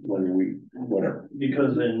meeting, whatever.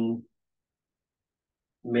 Because in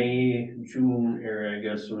May, June area, I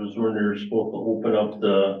guess, was when they're supposed to open up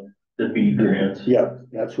the B grants. Yeah,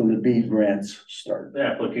 that's when the B grants start. The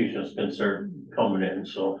applications can start coming in,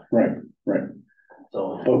 so, Right,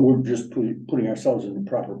 so, but we're just putting ourselves in the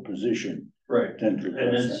proper position. right. Then to And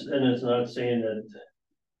address it's not saying that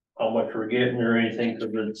how much we're getting or anything,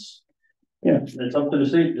 cause it's up to the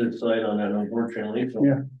state to decide on that, unfortunately, so.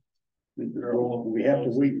 Yeah. We have to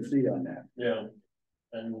wait and see on that. Yeah,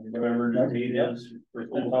 and whatever the date is, that's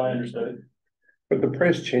how I understood it. But the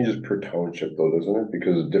price changes per township though, doesn't it?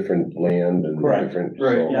 Because of different land and Correct. different.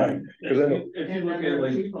 Right, so- yeah. Right. If you look at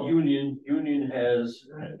like Union has,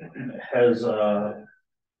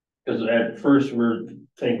 cause at first we're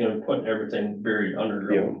thinking of putting everything buried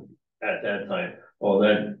underground at that time. Well,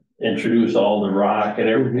 that introduced all the rock and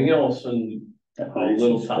everything else and how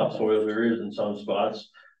little topsoil there is in some spots.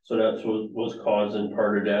 So that's what was causing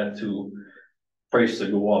part of that to price to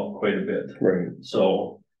go up quite a bit. Right.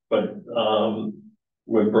 So, but,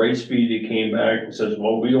 with Brightspeed, it came back and says,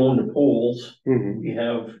 well, we own the poles. Mhm. We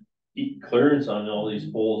have clearance on all these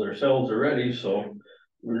poles ourselves already, so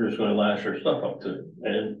we're just gonna lash our stuff up to it.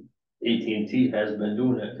 And AT&T has been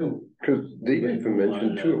doing that too. Cause they even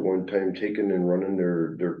mentioned too at one time, taking and running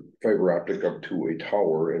their fiber optic up to a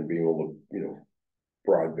tower and being able to,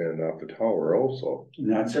 broadband off the tower also.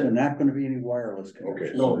 Not gonna be any wireless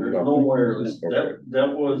connection. No, there's no wireless.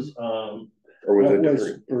 That was, Or was it That was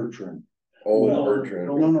different? Bertrand. Oh, well, Bertrand.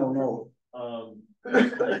 No.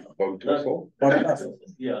 Bug tussle?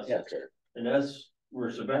 Yes, Yeah. and that's where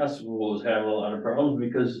Sebastopol is having a lot of problems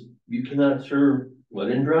because you cannot serve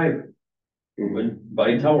Leading Drive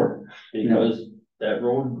by tower because that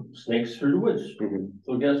road snakes through the woods. Mhm.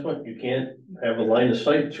 So guess what? You can't have a line of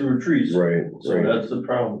sight through trees. Right, So right. that's the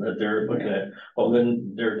problem that they're looking at. Well,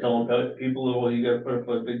 then they're telling people, well, you gotta put up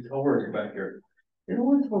a big tower in your backyard. They don't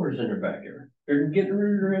want towers in their backyard. They're getting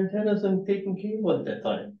rid of their antennas and taking cable at that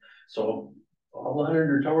time. So a lot of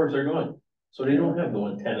their towers are gone. So they don't have no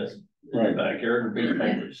antennas in the backyard or big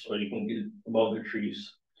towers, so you can get above the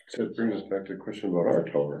trees. So it brings us back to the question about our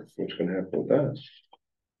tower. What's gonna happen with that?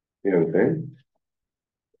 You know what I'm saying?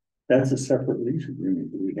 That's a separate lease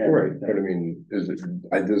agreement that we have. Right, but I mean,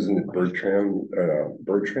 doesn't it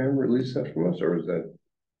Bertram release that from us, or is that?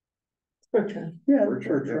 Bertrand. Yeah,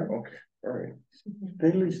 Bertram? Bertram. Yeah, okay, all right.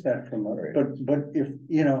 They lease that from us, Right. but if,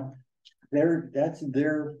 you know, that's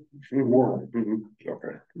their work,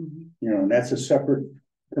 Okay. Mhm. you know, and that's a separate,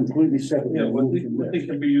 completely separate. Yeah, what from they this.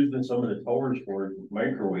 could be used in some of the towers for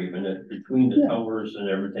microwaving it between the Yeah. towers and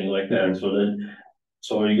everything like that, so then.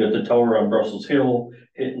 So you got the tower on Brussels Hill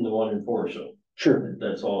hitting the one in Forestville, Sure,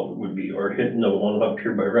 that's all it would be, or hitting the one up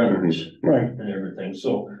here by Reynolds right, and everything,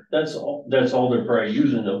 so that's all they're probably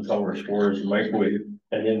using them towers for is microwave.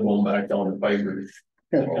 And then going back down to fiber.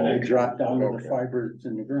 yeah, they drop down to the fibers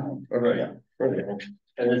in the ground. Right. Yeah. Right.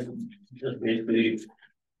 And it's just basically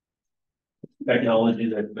technology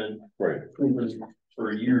that's been Right. proven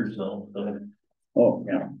for years now, so. Oh,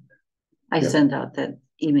 yeah, I Yeah. sent out that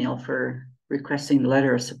email for requesting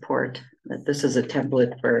letter of support, that this is a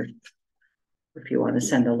template for if you want to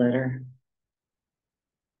send a letter.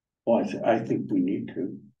 well, I think we need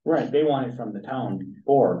to, Right, they want it from the town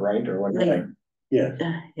board, right, or whatever,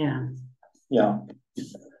 yeah, Yeah, yeah.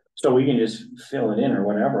 So we can just fill it in or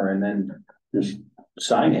whatever and then just,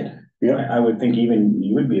 sign it. yeah, I would think even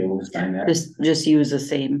you would be able to sign that. just use the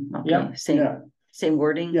same, okay, Yeah. same, yeah, same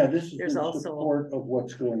wording. yeah, this is There's in also- support of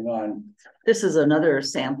what's going on. This is another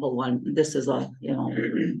sample one. This is a, you know,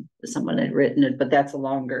 someone had written it, but that's a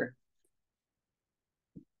longer.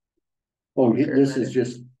 Well, Sure, this letter. is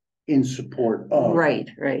just in support of. Right.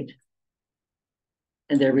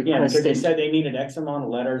 And they're Yeah, because they requesting, said they needed X amount of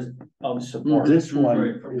letters of support. This Right,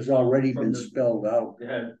 one from- has already from been the- spelled out. We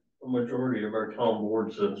had a majority of our town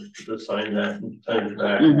boards to sign that and send it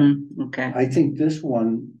back. okay, I think this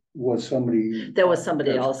one was somebody. that was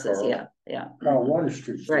somebody That's else's, Carl. yeah. Carl Water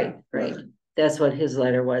Street. Right. That's what his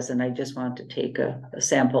letter was, and I just want to take a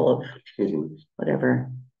sample of Mhm.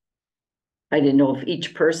 whatever. I didn't know if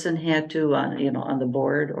each person had to, you know, on the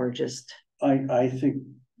board or just, I think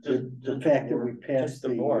the Just fact that we Just passed the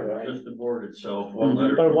the. board, right? Just the board itself, one Mhm.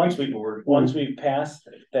 letter. But from once each we- board. Once we pass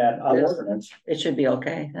that ordinance, it should be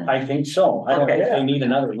okay. then. I think so. I don't think Okay. they need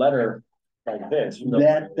another letter like this.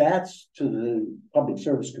 That's to the Public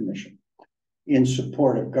Service Commission in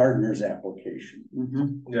support of Gardner's application.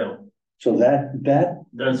 Mhm. Yeah, So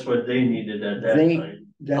that's what they needed at that They- time.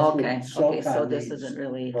 that's what Okay, so Cellcom this needs. isn't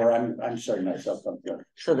really, Or I'm sorry, not Cellcom.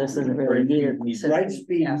 so this isn't really needed. since we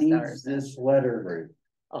Brightspeed passed needs ours. this letter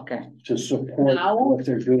Okay, to support Now? what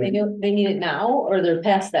they're They doing. need it now, or they're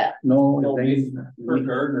past that? No, No, they, For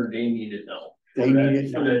Gardner, they need it now. they need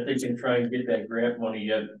it So now. that they can try and get that grant money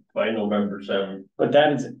yet by November 7th. But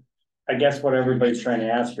that is, I guess what everybody's trying to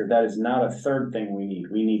ask here, that is not a third thing we need.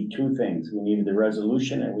 We need two things. We needed the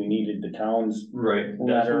resolution and we needed the town's Right, that's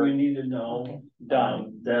Letter. what we need to know. okay,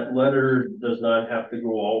 done. That letter does not have to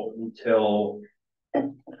go out until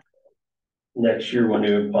next year when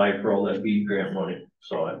they apply for all that BEAD grant money.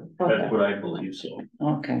 So Okay. that's what I believe, so.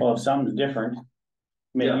 okay. Well, if something's different.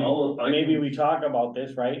 Yeah, Maybe, maybe we talk about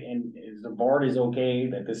this, right? And if the board is okay,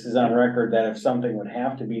 that this is on record, that if something would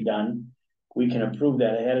have to be done, we can approve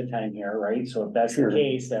that ahead of time here, right? So if that's the Sure.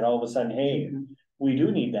 case, that all of a sudden, hey, we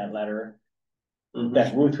do need that letter, Mhm.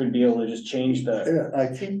 that Ruth would be able to just change the, I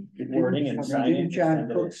think. Wording and sign it, Didn't John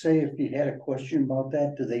send it. Cook say if you had a question about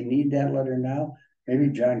that, do they need that letter now? Maybe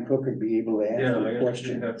John Cook would be able to Yeah, answer I the guess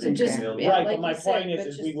question. you have to So just- email Yeah, right, like but my you said, point is,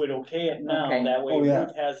 but we just- would okay it now, Okay. that way Oh, yeah.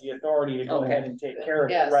 Ruth has the authority to go Okay. ahead and take care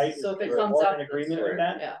of it, Yes, right? so if it Is the comes board up, in agreement it's- with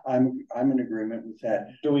that? Yeah. I'm in agreement with that.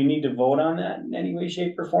 Do we need to vote on that in any way,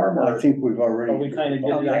 shape or form, I or think we've already. Oh, we kinda did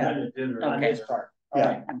it Okay. on Okay. this part? Yeah,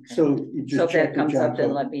 Alright. so you So just if check that with comes John up, then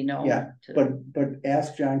Cook. let me know. Yeah, to- But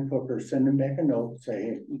ask John Cook or send him back a note,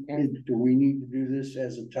 say, hey, Okay. do we need to do this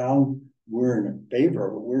as a town? We're in favor,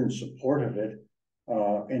 of it. We're in support of it.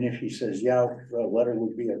 And if he says, yeah, a letter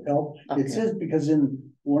would be of help. Okay. It says, because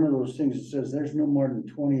in one of those things, it says there's no more than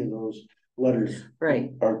 20 of those letters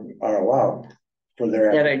Right, are allowed for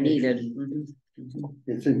their. that are application. needed. Mhm, mhm,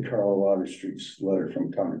 It's in Carl Water Street's letter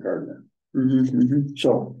from Tom Gardner. mhm, mhm.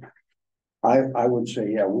 So I would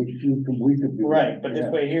say, yeah, we could do. Right, that, but this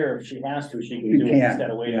yeah. way here, if she has to, she She can do it can, instead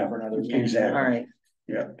of waiting yeah. for another meeting. Exactly. All right,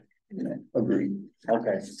 Yeah, agreed.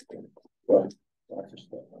 Okay, Well,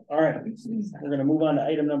 all right, we're gonna move on to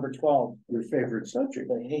item number 12, your favorite subject.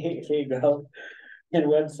 the Hey Go and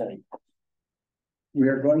website. We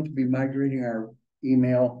are going to be migrating our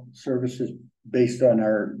email services based on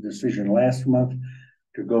our decision last month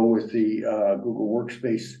to go with the Google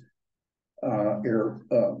Workspace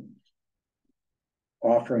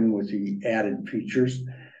offering with the added features.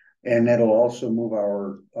 And that'll also move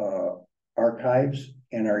our archives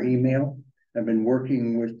and our email. I've been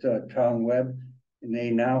working with Town Web and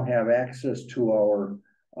they now have access to our,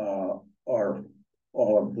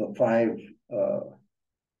 all of the 5,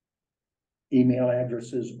 email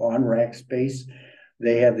addresses on Rackspace.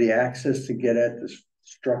 They have the access to get at the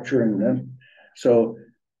structure and then, so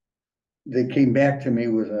they came back to me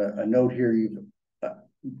with a note here,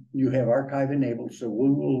 you have archive enabled, so we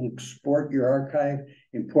will export your archive,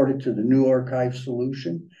 import it to the new archive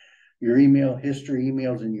solution. Your email history,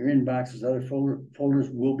 emails in your inboxes, other folders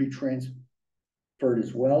will be transferred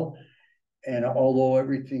as well. And although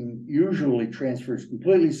everything usually transfers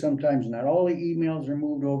completely, sometimes not all the emails are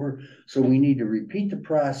moved over. So we need to repeat the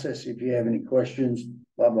process if you have any questions,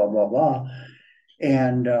 blah, blah, blah, blah.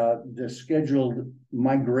 And the scheduled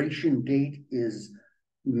migration date is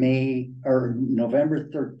November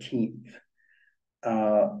 13th.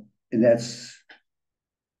 And that's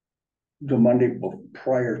the Monday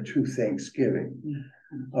prior to Thanksgiving.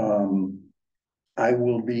 I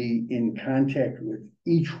will be in contact with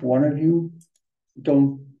each one of you.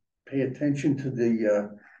 Don't pay attention to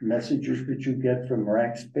the messages that you get from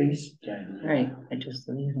Rackspace. Right, I just.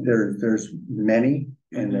 There's many,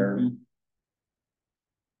 and they're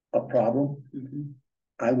a problem.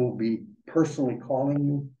 I will be personally calling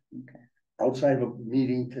you outside of a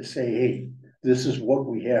meeting to say, hey, this is what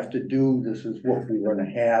we have to do. This is what we're going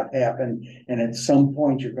to have happen. And at some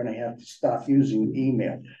point, you're going to have to stop using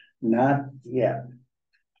email. Not yet.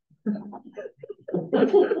 That's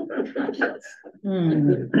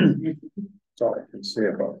all I can say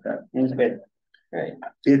about that. It's good. Right.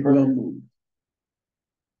 It will move.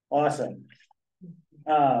 Awesome.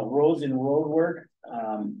 Roads and road work.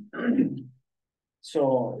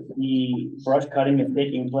 So the brush cutting is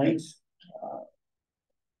taking place.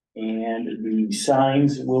 And the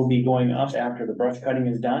signs will be going up after the brush cutting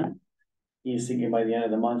is done. He's thinking by the end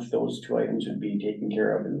of the month, those 2 items would be taken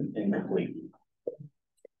care of and complete.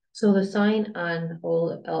 So the sign on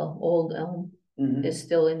Old Elm is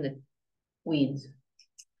still in the weeds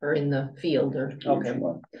or in the field or Okay.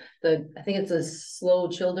 I think it's a slow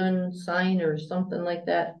children sign or something like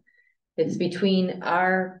that. It's between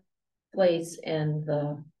our place and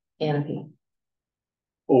the canopy.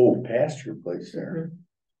 Oh, past your place there.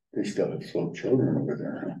 They still have slow children over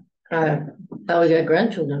there. Oh, we got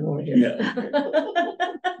grandchildren over here.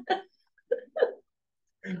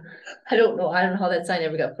 I don't know how that sign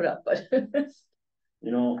ever got put up, but.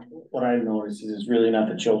 You know, what I've noticed is it's really not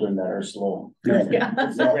the children that are slow. Yeah.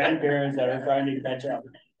 It's the grandparents that are trying to catch up.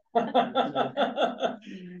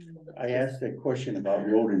 I asked that question about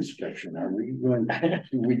road inspection. Are we going,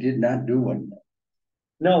 we did not do one.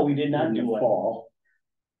 No, we did not in do the one. fall.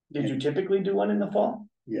 Did you typically do one in the fall?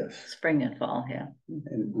 Yes. Spring and fall, yeah.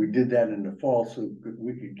 And we did that in the fall so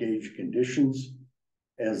we could gauge conditions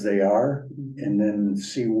as they are and then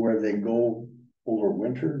see where they go over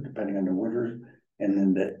winter, depending on the winter. And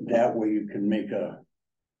then that way you can make a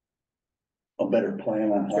better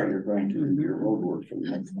plan on how you're going to do your road work for the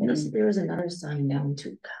next year. There was another sign down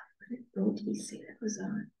too. God, what road did he say that was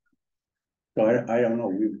on? So I don't know,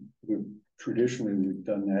 we've traditionally, we've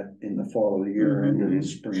done that in the fall of the year and in the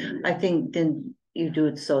spring of the year. I think, didn't you do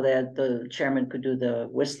it so that the chairman could do the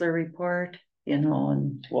Whistler report, you know,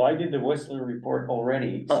 and. Well, I did the Whistler report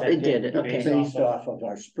already. Oh, it did, okay. Based off of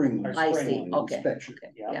our spring. I see, okay. Inspection.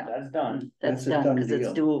 Yeah, that's done. That's That's a done, done because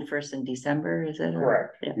it's deal. due first in December, is it?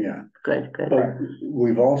 Correct. Yeah. Good, good. But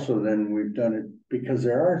we've also we've done it because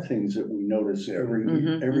there are things that we notice every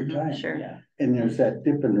time. Sure. Yeah. And there's that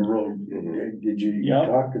dip in the road. Did you Yep.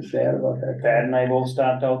 talk to Thad about that? Thad and I both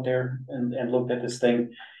stopped out there and looked at this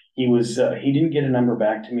thing. He didn't get a number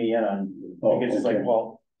back to me yet on, because it's like, okay.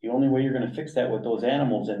 well, the only way you're gonna fix that with those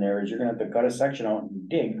animals in there is you're gonna have to cut a section out and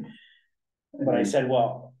dig. But I said,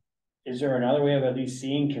 well, is there another way of at least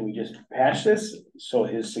seeing, can we just patch this? So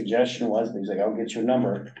his suggestion was, he's like, I'll get you a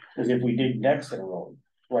number, because if we dig next to the road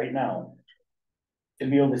right now, to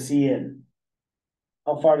be able to see in,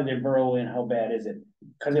 how far did they burrow in, how bad is it?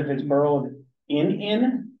 Cause if it's burrowed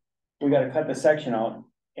in, we gotta cut the section out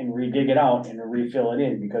and redig it out and refill it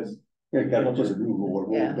in, because Yeah, gotta it'll put just, a new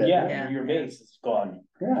road Yeah. bed. yeah, your base is gone,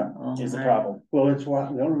 Yeah, is the Alright. problem. well, it's the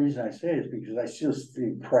only reason I say it is because I still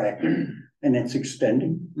see cracking and it's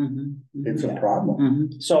extending. It's a Yeah. problem.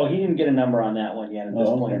 So he didn't get a number on that one yet at this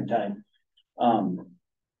Oh, point in time.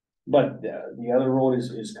 But the other road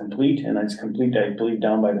is complete, and it's complete, I believe,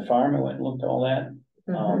 down by the farm. I went and looked at all that.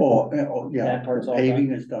 Yeah, That part's all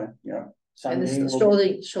paving is done, yeah. And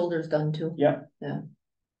Sunday, the shoulder's done too. Yep. Yeah.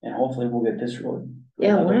 And hopefully we'll get this road.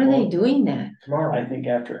 Yeah, when Another are they road, doing that? I Tomorrow, think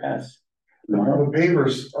after S. the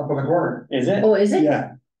pavers up in the corner. Is it? Oh, is it?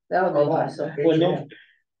 Yeah, That would be Oh, awesome. Well, no.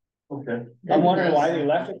 Okay. I'm wondering why they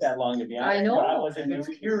left it that long, to be honest. I know. That was a new. It's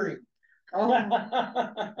curing. I'd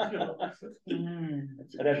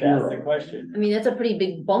have to ask the question. I mean, that's a pretty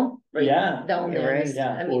big bump right Yeah, down you're there. right.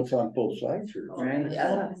 Yeah. I Well, mean, it's on both sides here. Right.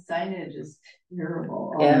 Yeah, the signage is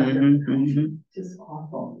terrible. Yeah. Just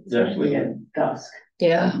awful, Definitely. especially at dusk.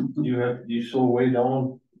 yeah, You saw way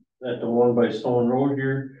down at the one by Stone Road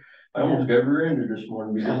here. I almost got rear-ended this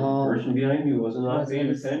morning because the Oh. person behind me was not paying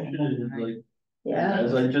Wasn't- attention, and it's like, yeah.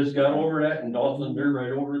 as I just got over that and Dawson, they're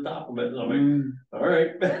right over the top of it, and I'm like, Mm, all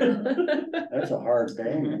right. That's a hard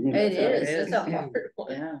bang. I mean, It that's- is, it's a hard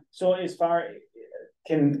one. yeah. So as far,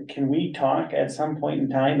 can we talk at some point in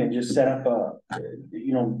time and just set up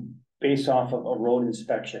based off of a road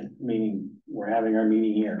inspection, meaning we're having our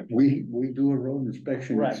meeting here? We do a road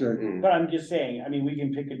inspection. It's a- But I'm just saying, I mean, we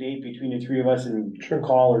can pick a date between the three of us and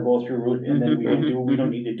call or go through route, and then we don't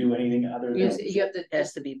need to do anything other You, than. you have to,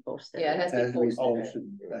 Has to be posted. yeah, it has to As be we posted. posted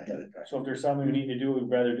ahead of time. So if there's something we need to do, we'd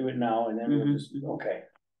rather do it now, and then we'll just, okay.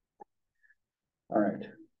 All right.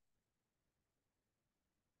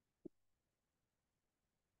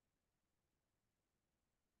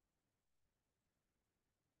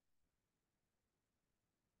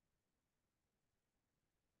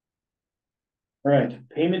 All right,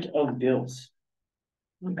 payment of bills.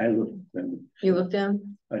 I looked, and You look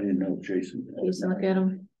down, I didn't know Jason. you just look at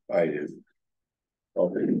them, I did.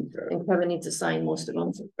 Okay. and Kevin needs to sign most of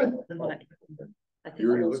them. I You think already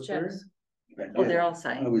Those looked through checks. Oh, they're all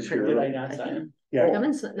signed. I was here. Did I not sign it? Yeah,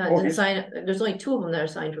 Kevin's not, didn't sign it, there's only 2 of them that are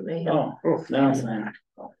signed for me. Oh, Oh, no, I'm signed.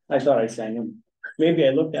 I thought I signed them. Maybe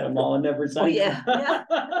I looked at them all and never signed. yeah, them.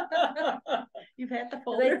 You've had the 'Cause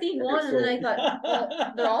folder. I seen one and then I thought, well,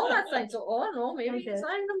 they're all not signed, so, oh, no, maybe you Okay.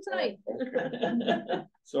 signed them tonight.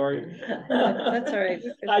 Sorry. That's all right.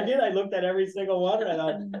 I did, I looked at every single one and I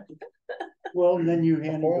thought, well, and then you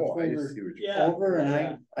handed the oh, I folder see what you're. yeah. over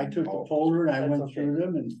and I took the folder and I That's went through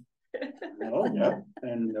them and. Oh, yeah,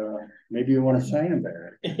 and maybe you wanna sign them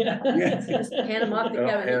there. Just hand them off to And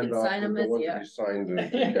I'll Kevin, he hand can off sign them the as, ones yeah. that you signed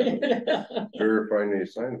and verifying they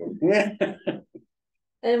signed them.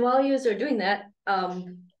 And while you are doing that,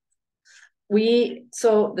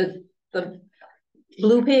 so the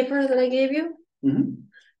blue paper that I gave you, Mhm.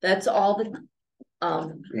 that's all the,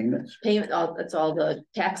 Payments. payment, that's all the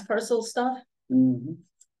tax parcel stuff. Mhm.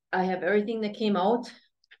 I have everything that came out.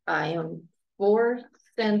 I am 4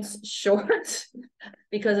 cents short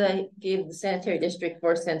because I gave the sanitary district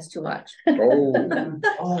 4 cents too much. Oh, I'm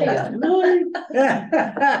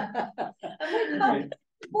like,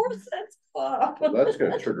 4 cents off. well, that's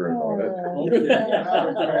gonna trigger an audit.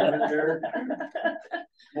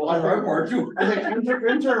 Well, I think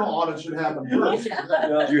internal audit should happen first.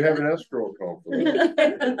 Do you have an escrow account for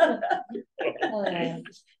that?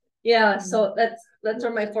 Yeah, so that's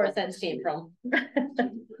where my 4 cents came from.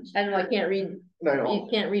 I don't know, I can't read, I know. you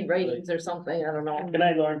can't read writings or something, I don't know. Good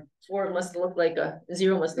night, Lauren. 4 must look like a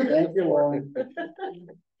 0 must. look Thank like you, a 4. Lauren.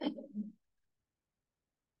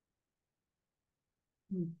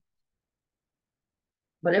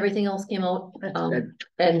 But everything else came out, That's good.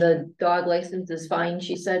 and the dog license is fine,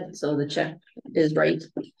 she said, so the check is right.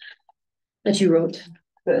 That you wrote.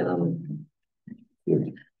 I'm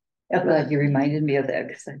glad you reminded me of that,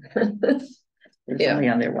 cause it was Yeah. only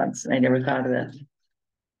on there once and I never thought of that.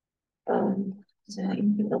 Is there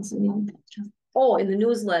anything else in the- Oh, in the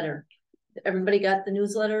newsletter, everybody got the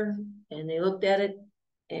newsletter and they looked at it,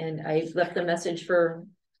 and I left a message for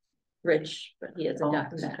Rich, but he hasn't Oh,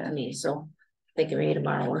 gotten back to okay. me, so I think maybe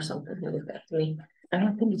tomorrow or something, he'll get back to me. I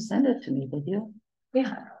don't think you sent it to me, did you?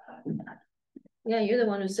 Yeah. Yeah, you're the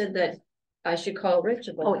one who said that I should call Rich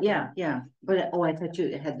about. Oh, yeah, but, oh, I thought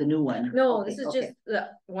you had the new one. No, Okay, this is okay. just the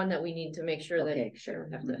one that we need to make sure that. Okay, sure.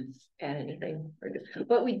 Have to add anything,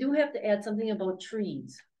 but we do have to add something about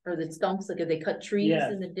trees, or the stumps, like if they cut trees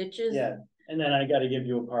Yes. in the ditches. Yeah, and then I gotta give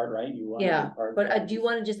you a part, right? You want Yeah, a part. but do you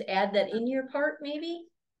wanna just add that in your part, maybe?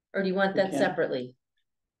 Or do you want We that can. separately?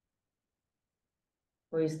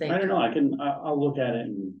 What do you think? I don't know, I'll look at it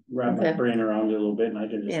and wrap my Okay. brain around it a little bit and I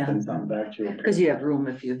can just Yeah. send something back to you. Cause you have room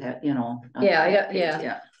if you have, Yeah, I got, yeah,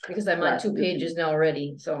 Yeah. because I'm on 2 pages now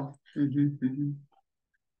already, so I'm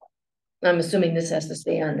assuming this has to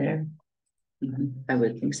stay on there. I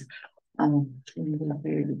would think so.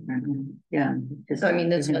 Yeah. just- I mean,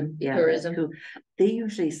 this one, Yeah, tourism. too. They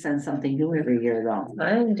usually send something new every year though.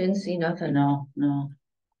 I didn't see nothing. No.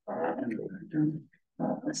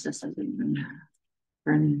 It's just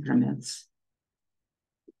burning permits.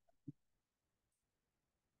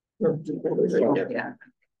 Yeah.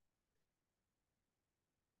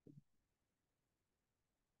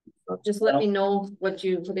 Just let me know what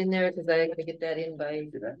you put in there, cause I gotta get that in by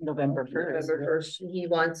November November 1st. 1st, he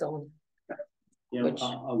wants on. Yeah, Which-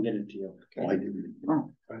 I'll get it to you. I didn't.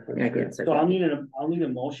 Oh, yeah, I guess. So I'll need a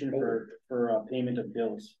motion for payment of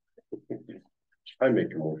bills. I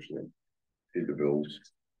make a motion to pay the bills.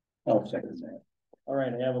 I'll second that. All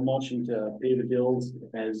right, I have a motion to pay the bills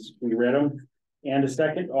as we read them. And a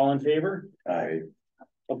second, all in favor? Aye.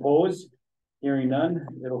 Opposed? Hearing none,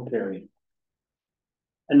 it'll carry.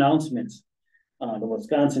 Announcements. The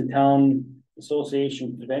Wisconsin Town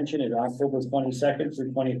Association Convention is October 22nd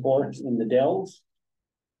through 24th in the Dells.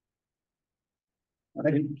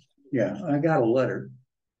 Yeah, I got a letter.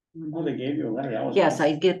 Oh, they gave you a letter. That was Yes,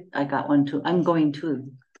 nice. I got one too. I'm going to.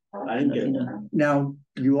 I didn't get one. Now,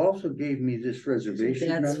 you also gave me this reservation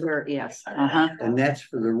That's number, for, yes, uh-huh, and that's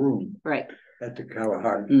for the room right. at the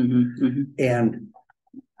Kalahari. Mm-hmm. And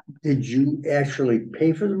did you actually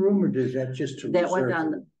pay for the room, or does that just to That went reserve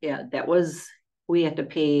on, it? yeah, that was, we had to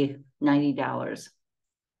pay $90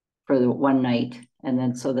 for the one night. And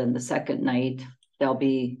then, so then the second night, you'll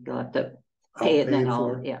have to I'll pay it, and then for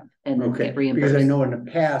I'll, it? yeah, and then Okay, get because I reimbursed. know in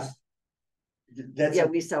the past, that's, Yeah,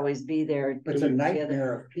 we used to always be there. it's a doing it nightmare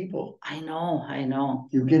together. of people. I know.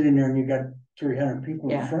 You get in there and you got 300 people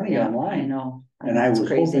in Yeah, front of you yeah, I online. know. And I It's was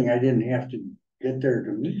crazy. hoping I didn't have to get there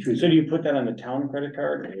to meet you. So do you put that on the town credit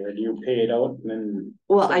card or do you pay it out and then?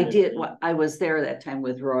 Well, send I it? did, I was there that time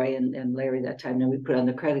with Roy and Larry that time, and we put on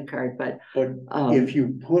the credit card, but But if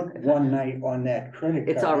you put one night on that credit card.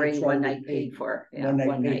 it's already one night paid for. Yeah, One night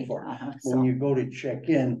one paid night. for. Uh-huh, When so you go to check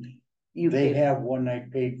in, you they pay- have one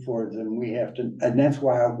night paid for, then we have to, and that's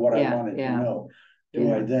why what I Yeah, wanted to yeah. know.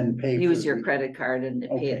 Do I then pay? use for your the- credit card and pay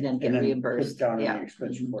Okay, it and then get put reimbursed. down on the Yeah.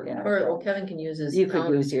 expense report. Yeah. no Or, well, problem. Kevin can use his. You could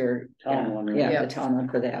town- use your, Town one, right? yeah, Yeah. the town one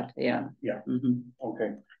for that, yeah. Yeah. Mhm.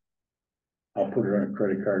 Okay, I'll put it on a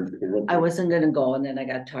credit card. I wasn't gonna go, and then I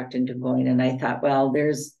got talked into going, and I thought, well,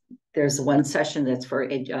 there's one session that's for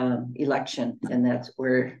a election, and that's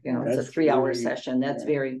where, it's a That's 3-hour very- session, that's yeah.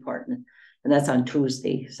 very important. And that's on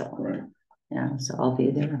Tuesday, so, Right. yeah, so I'll be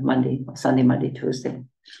there Sunday, Monday, Tuesday.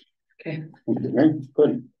 okay,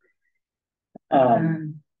 good.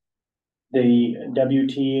 The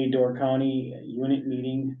WTA Door County unit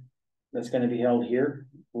meeting that's gonna be held here.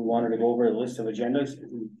 We wanted to go over a list of agendas.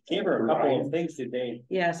 We gave her a couple of things today.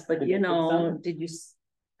 Yes, but Did you you fix know, them? did you,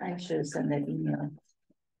 I should have sent that email.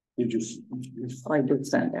 You just, Oh, I did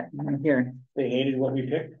send that, here. They hated what we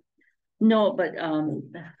picked. No, but, no,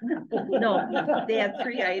 they had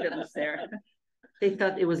 3 items there. They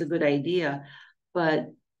thought it was a good idea, but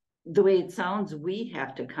the way it sounds, we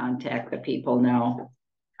have to contact the people now.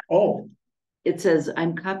 oh, It says,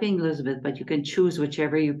 I'm copying Elizabeth, but you can choose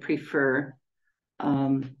whichever you prefer.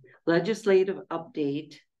 Legislative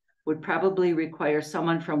update would probably require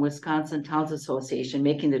someone from Wisconsin Towns Association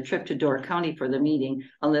making the trip to Door County for the meeting,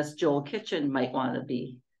 unless Joel Kitchen might want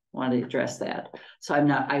to address that. So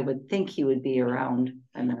I would think he would be around,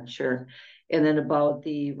 I'm not sure. And then about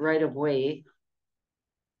the right of way.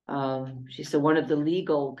 She said one of the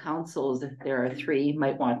legal counsels, if there are 3,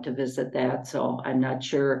 might want to visit that, so I'm not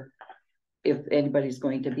sure if anybody's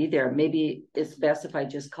going to be there. Maybe it's best if I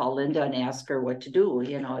just call Linda and ask her what to do,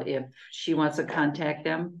 if she wants to contact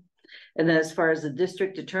them. And then as far as the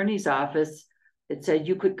district attorney's office, it said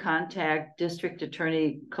you could contact District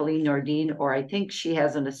Attorney Colleen Nordine, or I think she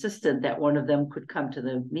has an assistant that one of them could come to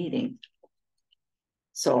the meeting.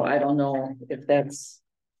 So I don't know if that's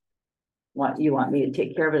what you want me to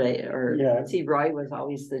take care of it, or Yeah. see, Roy was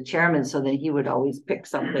always the chairman, so then he would always pick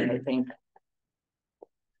something, I think.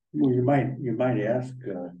 well, you might ask,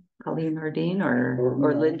 Colleen Nordine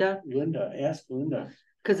or Linda, ask Linda.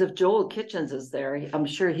 because if Joel Kitchens is there, I'm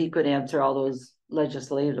sure he could answer all those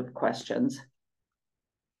legislative questions.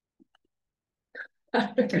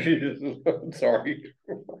 Sorry.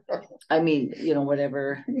 I mean,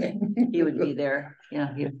 whatever, he would be there,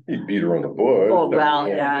 You beat her on the bush. Oh, well,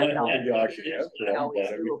 yeah, I know. You actually asked I her, always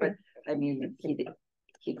but I do, mean- but I mean,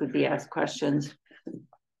 he could be asked questions.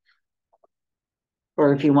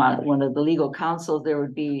 Or if you want one of the legal counsels, there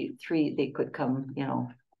would be 3, they could come,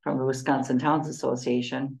 from the Wisconsin Towns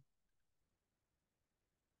Association.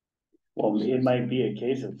 Well, it might be a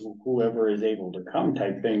case of whoever is able to come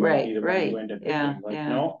type thing. might be the one you Right, end up yeah, picking. Like, yeah.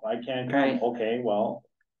 no, I can't come. Right. Okay, well,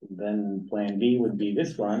 then plan B would be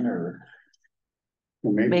this one or.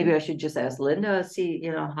 Well, Maybe I should just ask Linda, see,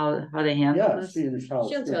 how they handle Yeah, this. see this house.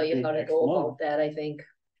 She'll tell you how to go about that, I think.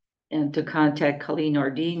 And to contact Colleen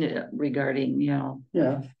Nordine regarding, Yeah,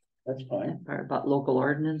 that's fine. or about local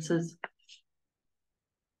ordinances.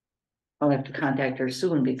 I'll have to contact her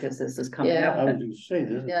soon because this is coming Yeah. up. I was gonna say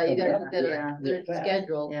this. Yeah, you gotta, Yeah. they're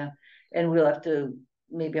scheduled. Yeah, and we'll have to,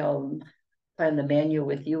 maybe I'll plan the menu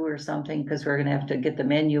with you or something, because we're gonna have to get the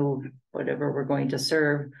menu, whatever we're going to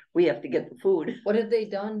serve. We have to get the food. What have they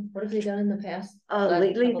done? What have they done in the past?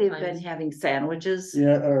 Lately, couple they've times? been having sandwiches.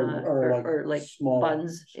 Yeah, Or like small.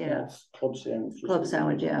 buns, yeah. Club sandwiches. Club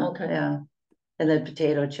sandwich, yeah, Okay. yeah. And then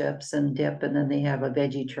potato chips and dip, and then they have a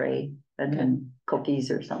veggie tray and then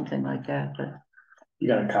cookies or something like that, but. You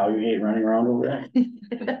got a cow you hate running around over there?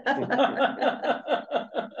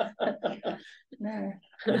 No.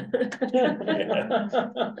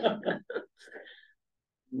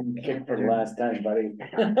 Kick for the last time, buddy.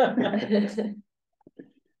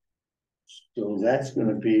 So that's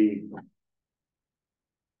gonna be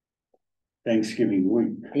Thanksgiving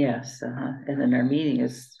week, Yes, and then our meeting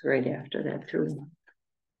is right after that too.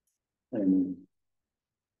 and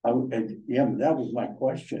yeah, that was my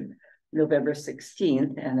question. November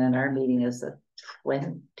 16th, and then our meeting is the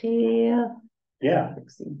 20th. Yeah,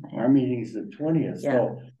 16th, our meeting's the 20th, Yeah.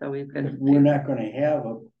 so So we've been. we're not gonna have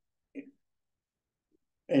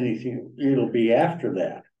anything, it'll be after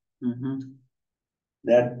that, Mhm.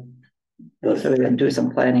 that. So we're gonna do some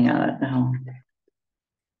planning on it now.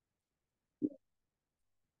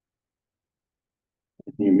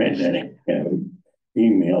 You made that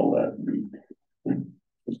email that.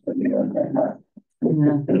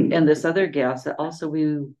 Yeah. And this other gal said also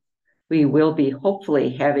we will be hopefully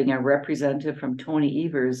having a representative from Tony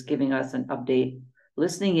Evers giving us an update,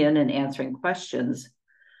 listening in and answering questions.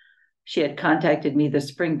 She had contacted me this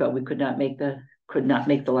spring, but we could not make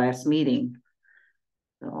the last meeting.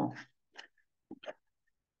 So.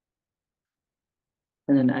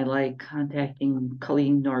 And then I like contacting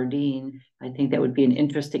Colleen Nordine. I think that would be an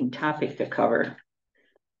interesting topic to cover.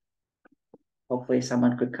 Hopefully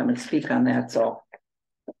someone could come and speak on that, so.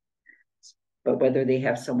 But whether they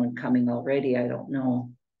have someone coming already, I don't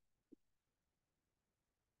know.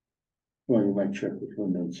 Well, you might check with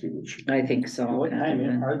Linda and see what she. I think so. What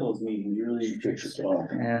time are those meetings? Usually 6 o'clock.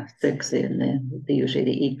 Yeah, 6, and then they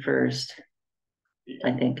usually eat first.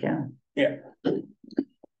 I think, yeah. Yeah.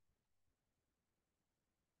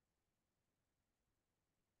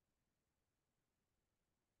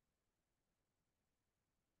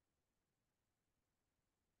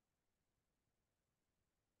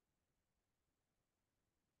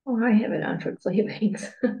 Oh, I have it on for clay banks.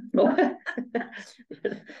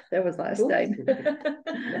 That was last time.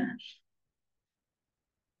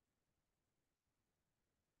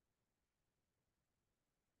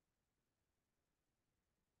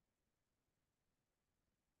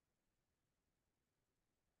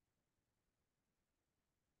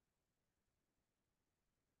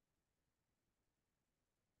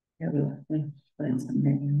 Yeah, we'll find some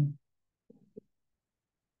menu.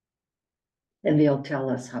 And they'll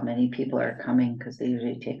tell us how many people are coming, because they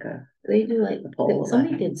usually take a. They do like, poll.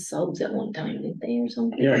 somebody did subs at one time, didn't they, or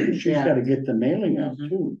something? Yeah, she's Yeah. gotta get the mailing out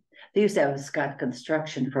too. They used to have Scott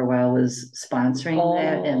Construction for a while was sponsoring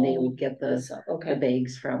that, and they would get the Okay,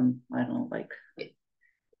 bags from, I don't know, like,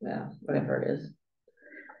 yeah, whatever it is.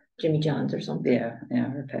 Jimmy John's or something. yeah,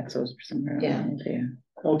 or Pexos or somewhere. Yeah.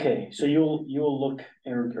 Okay, so you'll look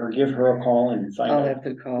or give her a call and find I'll out. have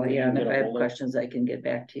to call, who you yeah, can and if get I a have hold of. questions, I can get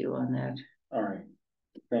back to you on that, All right,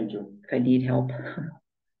 thank you. if I need help.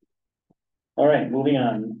 All right, moving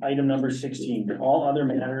on. Item number 16, all other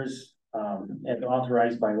matters as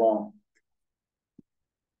authorized by law.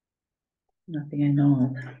 Nothing I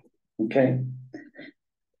know of. Okay.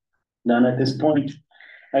 None at this point.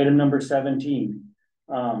 Item number 17,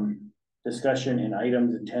 discussion and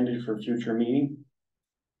items intended for future meeting.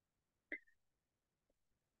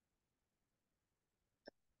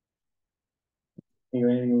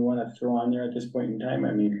 Anything we want to throw on there at this point in time?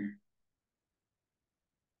 I mean,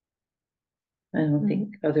 I don't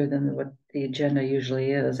think, other than what the agenda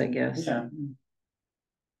usually is, I guess. Yeah.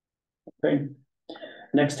 okay.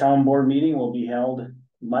 Next town board meeting will be held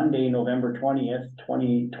Monday, November 20th,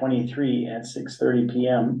 2023 at 6:30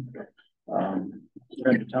 PM.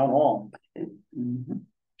 Here at the town hall. Mhm.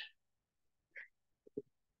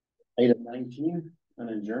 Item 19, an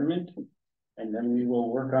adjournment, and then we will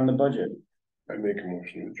work on the budget. I make a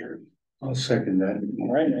motion to adjourn. I'll second that.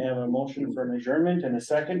 All right, I have a motion for an adjournment and a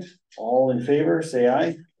second. All in favor, say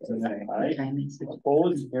aye. Aye. Time is it?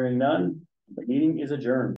 Opposed, hearing none, the meeting is adjourned.